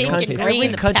 every Pig pink No one and tastes green. the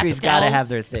Every the country's got to pastels. have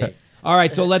their thing. All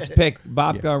right, so let's pick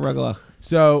babka or rugelach.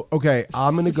 So, okay,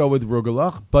 I'm going to go with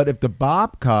rugelach, but if the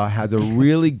babka has a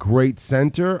really great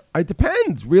center, it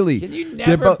depends, really. Can you They're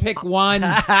never bo- pick one?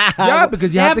 Yeah,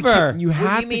 because you have to Never. keep, you What do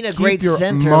have you mean to a keep great your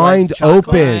center, mind like chocolate?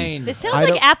 open. Fine. This sounds I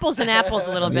like don't- apples and apples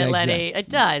a little bit, Yeah, Lenny. exactly. It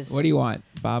does. What do you want?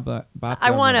 Babka I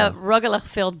want a rugelach? rugelach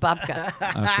filled babka.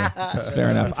 Okay, that's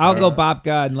fair enough. I'll go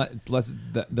babka unless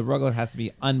the rugelach has to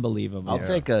be unbelievable. I'll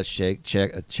take a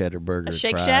a cheddar burger. A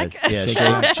Shake fries. Shack? Yeah, Shake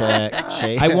Shake Shack.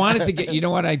 Shake. I wanted to get. You know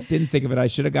what? I didn't think of it. I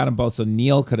should have got them both. So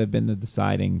Neil could have been the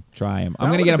deciding try 'em. I'm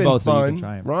That going to get would've them been both so you fun. can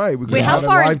try them. Right. We could Wait, how have a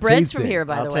far is live Bread's from tasting. here,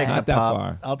 by I'll the way? take Not the that pop.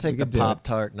 far. I'll take We the could do it.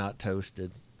 Pop-Tart, not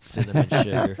toasted. Cinnamon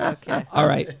sugar. Okay. All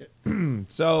right.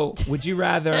 So, would you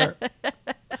rather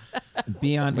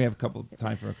be on? We have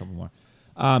time for a couple more.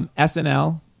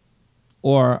 SNL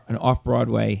or an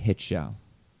off-Broadway hit show?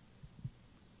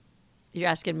 You're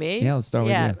asking me? Yeah, let's start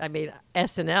with yeah, you. I mean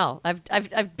SNL.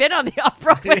 I've been on the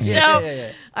off-Broadway show.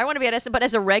 yeah. I want to be at SNL, but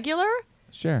as a regular,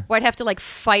 Sure. where I'd have to like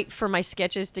fight for my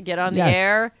sketches to get on Yes. the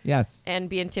air Yes. and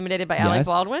be intimidated by Alec Yes.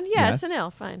 Baldwin. Yeah, Yes.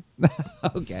 SNL, fine.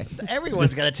 Okay.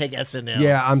 Everyone's got to take SNL.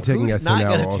 Yeah, I'm taking Who's SNL not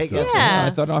gonna also. take Yeah. SNL? I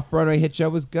thought off-Broadway hit show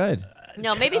was good.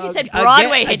 No, maybe if you said Again-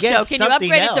 Broadway hit again, show, can you something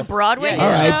upgrade it to else. Broadway Yeah,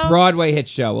 All hit right, show? Broadway hit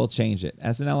show. We'll change it.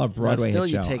 SNL or Broadway still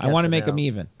hit you show. take I want to make SNL. them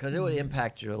even. Because it would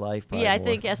impact your life. Probably Yeah, I more.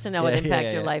 think SNL would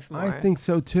impact your life more. I think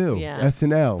so too. Yeah.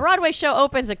 SNL. Broadway show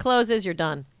opens, it closes, you're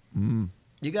done.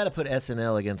 You got to put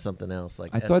SNL against something else.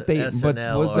 Like I thought they, but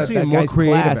SNL was or- that, See, that more guy's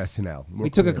creative class? SNL, more We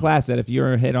took a creative. class that if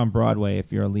you're a hit on Broadway,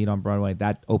 if you're a lead on Broadway,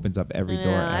 that opens up every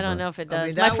door. Yeah, I ever. don't know if it I does.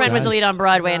 mean, My that friend was a was- lead on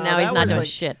Broadway, and No, now he's that not was doing like-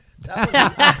 shit.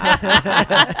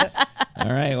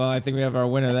 All right, well, I think we have our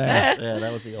winner there. Yeah,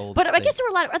 that was the old. But I thing. guess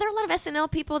are there a lot of SNL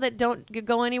people that don't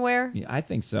go anywhere? Yeah, I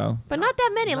think so. But not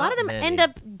that many. A lot Not of them many. end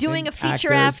up doing a And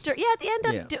feature actors. after. Yeah,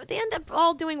 they end up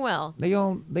all doing well. They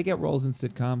get roles in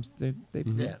sitcoms.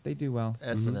 Yeah. They do well.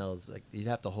 SNL is like you'd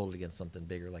have to hold it against something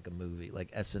bigger, like a movie,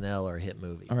 like SNL or a hit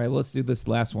movie. All right, well, let's do this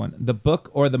last one. The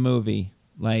book or the movie?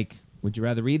 Like, would you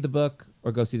rather read the book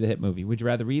or go see the hit movie? Would you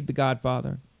rather read The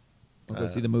Godfather or go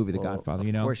see the movie The Well, Godfather? Of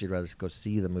You know, course, you'd rather go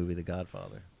see the movie The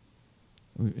Godfather.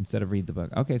 instead of read the book.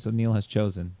 Okay, so Neil has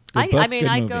chosen. Good I book, mean, good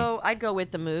I'd movie. go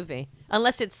with the movie,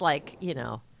 unless it's like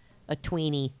a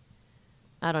tweenie.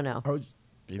 I don't know.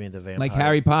 You mean the vampire? Like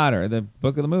Harry Potter, the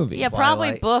book of the movie. Yeah,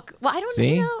 probably Twilight. book. Well, I don't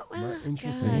See? know.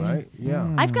 Interesting, God. right?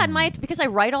 Yeah. I've gotten because I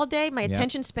write all day. My Yeah.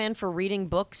 attention span for reading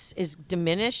books is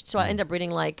diminished, so I end up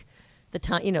reading like the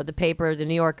time, the paper, the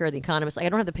New Yorker, the Economist. Like, I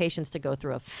don't have the patience to go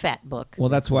through a fat book. Well,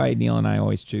 that's why Neil and I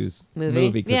always choose Movie?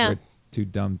 because Yeah. we're too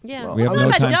dumb. Yeah, We have it's no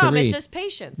not time about to dumb. read. It's just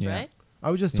patience, Yeah. right? I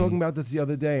was just talking about this the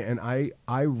other day, and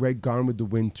I read Gone with the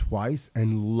Wind twice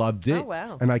and loved it. Oh,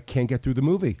 wow. And I can't get through the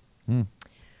movie.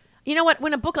 You know what?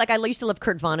 When a book like I used to love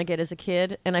Kurt Vonnegut as a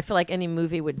kid, and I feel like any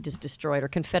movie would just destroy it, or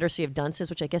Confederacy of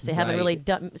Dunces, which I guess they haven't Right. really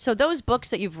done. So those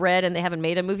books that you've read and they haven't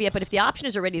made a movie yet, but if the option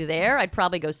is already there, I'd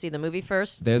probably go see the movie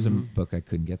first. There's a book I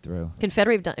couldn't get through.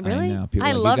 Confederate of Dunces, really? know. People are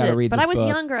I like, you loved gotta it, read but this I was book.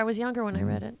 younger. I was younger when I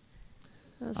read it.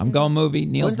 I'm going movie.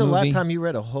 Neil's When's the movie. last time you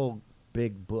read a whole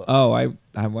big book? Oh, I've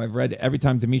read every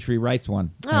time Dimitri writes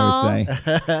one. I always say.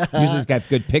 Usually it's got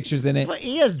good pictures in it. But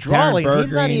he has drawings.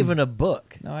 He's not Bergreen. even a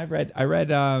book. No, I read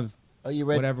Oh, you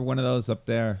read? whatever one of those up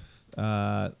there.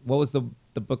 What was the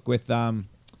book with oh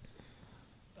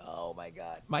my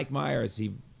God, Mike Myers.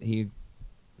 He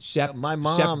Shep My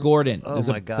mom- Shep Gordon. oh There's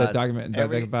my the God. document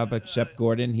Every- about Shep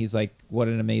Gordon. He's like, what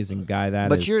an amazing guy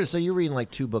that is. But you're reading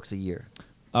like 2 books a year.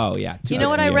 Oh yeah. You know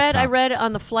what I Yeah, read? I tops. read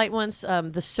on the flight once,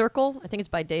 The Circle. I think it's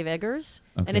by Dave Eggers,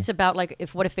 Okay. and it's about like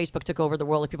what if Facebook took over the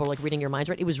world? Like people were like reading your minds.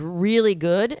 Right? It was really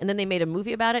good, and then they made a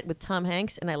movie about it with Tom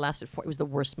Hanks, and I lasted it was the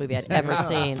worst movie I'd ever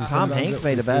seen. Tom Sometimes Hanks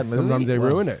made a bad movie. Sometimes they Wow.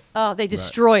 ruin it. Oh, they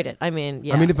destroyed it. I mean,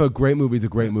 yeah. I mean, if a great movie is a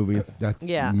great movie, that's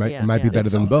Yeah, might, yeah, might be yeah. better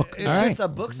than the book. It's All right. just a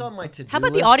book's on my to-do How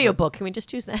about the list, audiobook? Can we just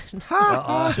choose that?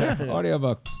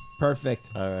 Audiobook. Perfect.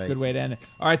 All right. Good way to end it.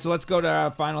 All right, so let's go to our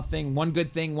final thing. One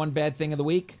good thing, one bad thing of the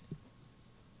week.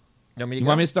 You want me to You go?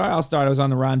 want me to start? I'll start. I was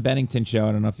on the Ron Bennington show.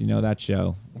 I don't know if you know that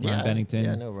show. Ron Bennington.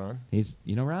 Yeah, I know Ron.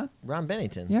 You know Ron? Ron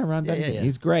Bennington. Yeah, Ron Bennington. Yeah.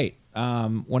 He's great.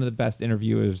 One of the best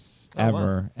interviewers Oh, wow.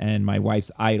 ever, and my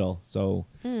wife's idol. So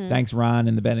thanks, Ron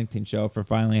and the Bennington Show, for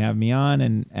finally having me on.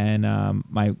 And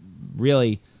my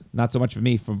really not so much for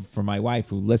me, for my wife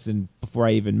who listened before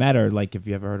I even met her. Like if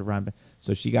you ever heard of Ron,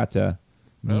 so she got to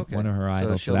meet Okay. one of her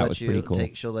idols. So she'll that let was you pretty cool.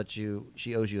 she'll let you.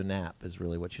 She owes you a nap. Is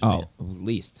really what you're saying. Oh, at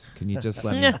least. Can you just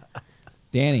let me,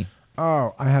 Danny?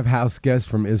 Oh, I have house guests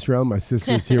from Israel. My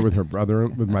sister's here with my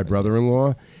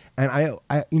brother-in-law, and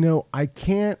I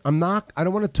can't. I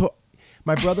don't want to talk.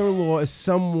 My brother-in-law is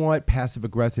somewhat passive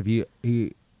aggressive. You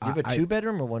You have a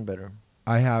 2-bedroom or 1-bedroom?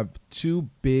 I have 2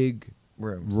 big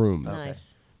rooms. Nice.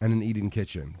 And an eating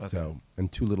kitchen,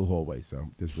 and 2 little hallways, so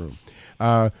there's room.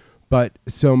 But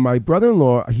so my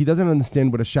brother-in-law, he doesn't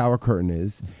understand what a shower curtain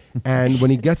is, and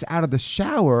when he gets out of the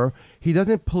shower, he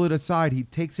doesn't pull it aside. He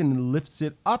takes it and lifts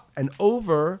it up and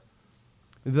over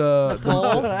the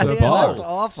bowl. That's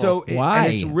awful. So Why?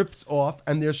 and it rips off,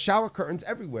 and there's shower curtains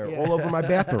everywhere, all over my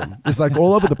bathroom. It's like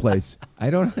all over the place. I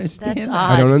don't understand. That's that.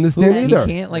 odd. I don't understand either.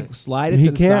 He can't like slide it He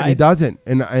to the can't. side. He doesn't.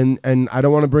 And I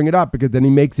don't want to bring it up because then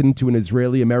he makes it into an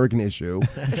Israeli-American issue,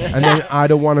 and then I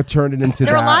don't want to turn it into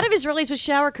There that. are a lot of Israelis with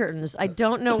shower curtains. I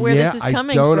don't know where this is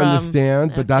coming I don't from.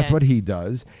 understand, but that's Okay. what he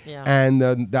does. Yeah. And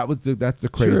that's the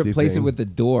crazy Should replace thing. it with the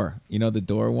door. You know the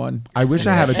door one. I wish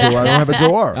I had a door. I don't have a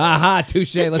door. Aha,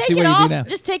 touche. Just Let's take see it what off. you do now.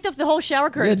 Just take off the whole shower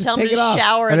curtain. Yeah, and just tell him take to it off.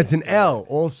 shower. And it's an L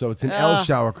also. It's an L Ugh.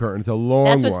 shower curtain. It's a long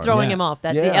That's what's one. throwing Yeah. him off.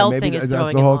 That yeah, the L maybe thing is that's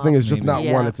throwing the him whole off. thing. It's just Maybe. not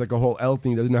Yeah. one. It's like a whole L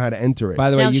thing. He doesn't know how to enter it.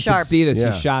 By the way, Sounds you sharp. can see this.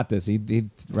 Yeah. He shot this. He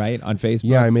right on Facebook.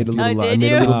 Yeah, I made a little. did I made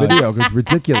a you? little video because it's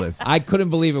ridiculous. I couldn't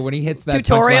believe it when he hits that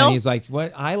Tutorial? punchline. He's like,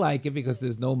 "What? I like it because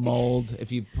there's no mold.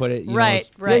 If you put it, you Right,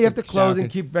 know, right. Yeah, you have to close shower and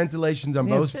keep ventilations on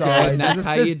Yeah, both it's good. sides. And that's There's a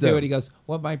how you do system. it. He goes,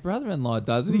 "What my brother-in-law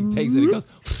does," and he takes it. He goes,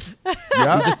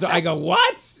 Yep. I go, "What?"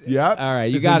 Yep. All right,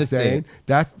 you It's got to see insane. it.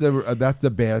 That's the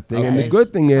bad thing. And Okay. the good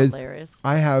thing is, Hilarious.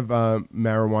 I have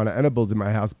marijuana edibles in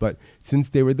my house, but since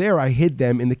they were there, I hid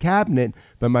them in the cabinet.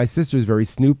 But my sister's very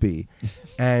snoopy,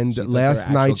 and She took last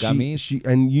her night actual gummies? she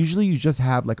and usually you just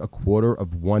have like a quarter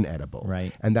of one edible,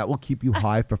 Right. And that will keep you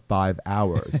high for 5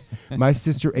 hours. My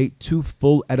sister ate 2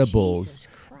 full edibles, Jesus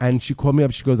Christ. and she called me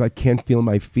up. She goes, "I can't feel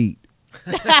my feet."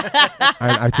 And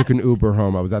I took an Uber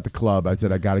home. I was at the club. I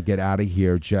said, "I got to get out of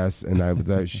here, Jess." And I was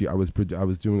I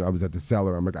was at the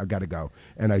cellar. I'm like, "I got to go."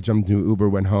 And I jumped into Uber,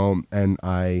 went home, and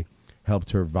I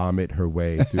helped her vomit her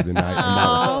way through the night.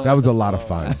 And that was a lot of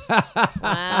fun.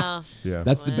 Wow. Yeah.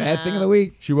 That's the bad thing of the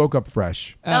week. She woke up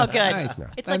fresh. Oh, good. Nice.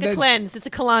 It's And like a then- cleanse. It's a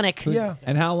colonic. Yeah.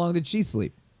 And how long did she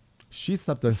sleep? She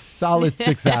slept a solid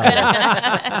 6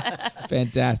 hours.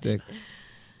 Fantastic.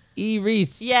 E.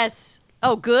 Reese. Yes.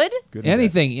 Oh, good. Good.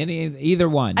 Anything, either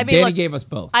one. I mean, Danny look, gave us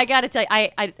both. I got to tell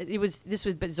you, this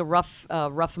was a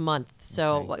rough month.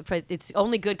 So it's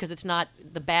only good because it's not,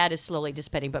 the bad is slowly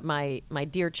dissipating. But my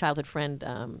dear childhood friend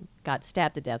got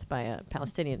stabbed to death by a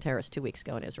Palestinian terrorist 2 weeks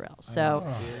ago in Israel. So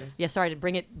yeah, sorry to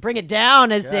bring it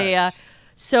down as they.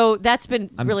 So that's been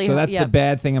really. so that's yeah. the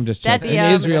bad thing. I'm just That checking. the,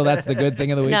 In Israel, that's the good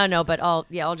thing of the week. No, but all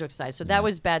jokes aside. So that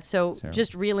was bad. So terrible.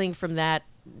 just reeling from that,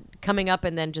 coming up,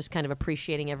 and then just kind of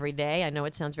appreciating every day. I know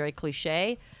it sounds very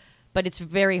cliche, but it's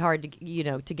very hard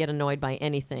to to get annoyed by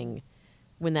anything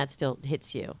when that still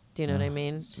hits you. Do you know what I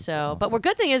mean? So, but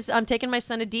good thing is I'm taking my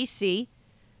son to DC.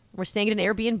 We're staying at an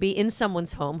Airbnb in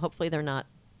someone's home. Hopefully they're not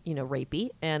rapey,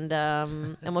 and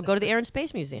we'll go to the Air and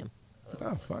Space Museum.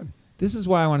 Oh, fun. This is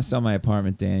why I want to sell my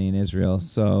apartment, Danny, in Israel.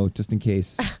 So just in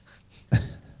case.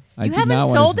 I You do haven't not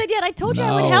wanna- sold it yet? I told you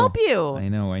I would No. help you. I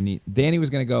know. Danny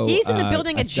was going to go. He's in the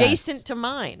building assess. adjacent to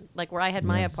mine, like where I had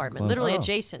my Yes, apartment, close. literally Oh.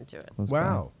 adjacent to it. Close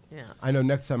Wow. Yeah. I know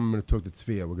next time I'm going to talk to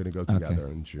Tzvia. We're going to go together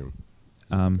in June.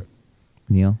 by.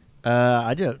 Neil,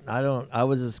 I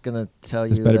was just gonna tell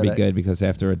you. this better that be I- good because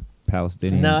after a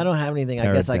Palestinian. No, I don't have anything. I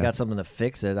terror guess I got death. something to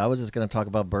fix it. I was just going to talk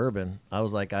about bourbon. I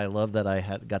was like, I love that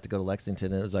I got to go to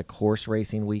Lexington. It was like horse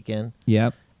racing weekend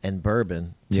Yep. and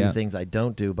bourbon. Two Yeah. things I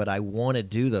don't do, but I want to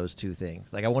do those 2 things.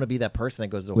 Like I want to be that person that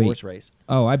goes to a Wait. horse race.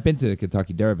 Oh, I've been to the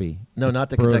Kentucky Derby. No, It's not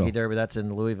the brutal. Kentucky Derby. That's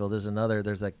in Louisville. There's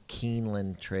a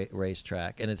Keeneland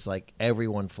racetrack, and it's like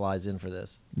everyone flies in for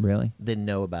this. Really? Didn't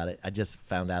know about it. I just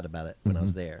found out about it when I Mm-hmm.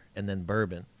 was there. And then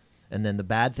bourbon. And then the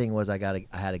bad thing was I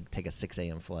had to take a 6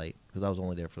 a.m. flight because I was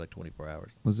only there for like 24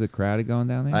 hours. Was it crowded going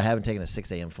down there? I haven't taken a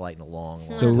 6 a.m. flight in a long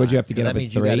So time. would you have to get that up at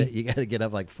means 3? You got to get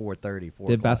up like 4:30. 4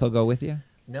 Did o'clock. Bethel go with you?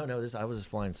 No, I was just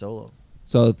flying solo.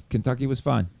 So Kentucky was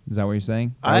fun. Is that what you're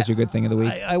saying? That was your good thing of the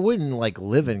week? I wouldn't like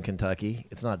live in Kentucky.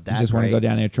 It's not that. You just want to great. go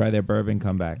down there, try their bourbon,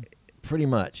 come back. Pretty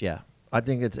much, yeah. I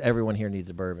think it's everyone here needs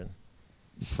a bourbon.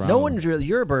 No Problem. one's really.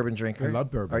 You're a bourbon drinker. I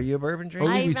love bourbon. Are you a bourbon drinker?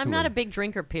 Only I'm recently. not a big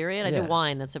drinker. Period. I Yeah. do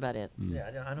wine. That's about it.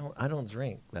 Yeah, I don't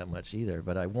drink that much either,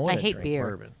 but I want I to hate drink beer.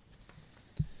 bourbon.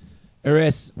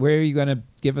 Iris, where are you going to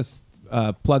give us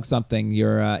plug something?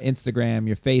 Your Instagram,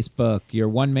 your Facebook, your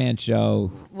one-man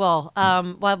show. Well,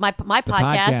 my podcast,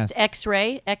 podcast.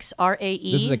 X-Ray,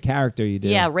 XRAE. This is a character you do.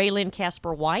 Yeah, Raylyn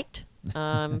Casper White.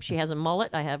 She has a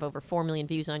mullet. I have over 4 million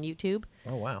views on YouTube.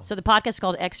 Oh wow. So the podcast is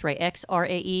called X-Ray,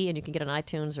 XRAE, and you can get it on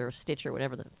iTunes or Stitcher,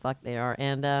 whatever the fuck they are.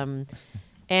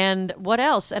 And what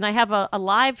else? And I have a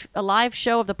live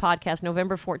show of the podcast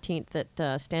November 14th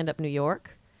at Stand Up New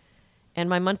York. And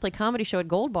my monthly comedy show at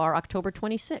Gold Bar, October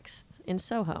 26th in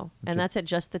Soho. And that's at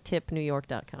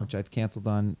justthetipnewyork.com. Which I've canceled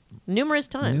on Numerous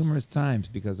times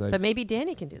because I. But maybe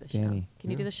Danny can do the show. Danny. Can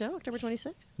you do the show October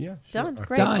 26th? Yeah, sure. Done.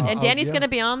 Great. Done. And Danny's going to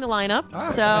be on the lineup.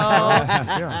 So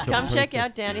Yeah, come check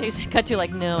out Danny. He's cut to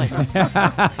like, no. I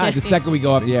don't. The second we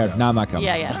go off the air, no, I'm not coming.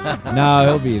 Yeah. No,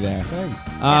 he'll be there.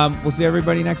 Thanks. We'll see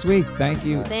everybody next week. Thank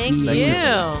you. Thank you.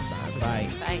 Bye.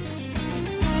 Bye.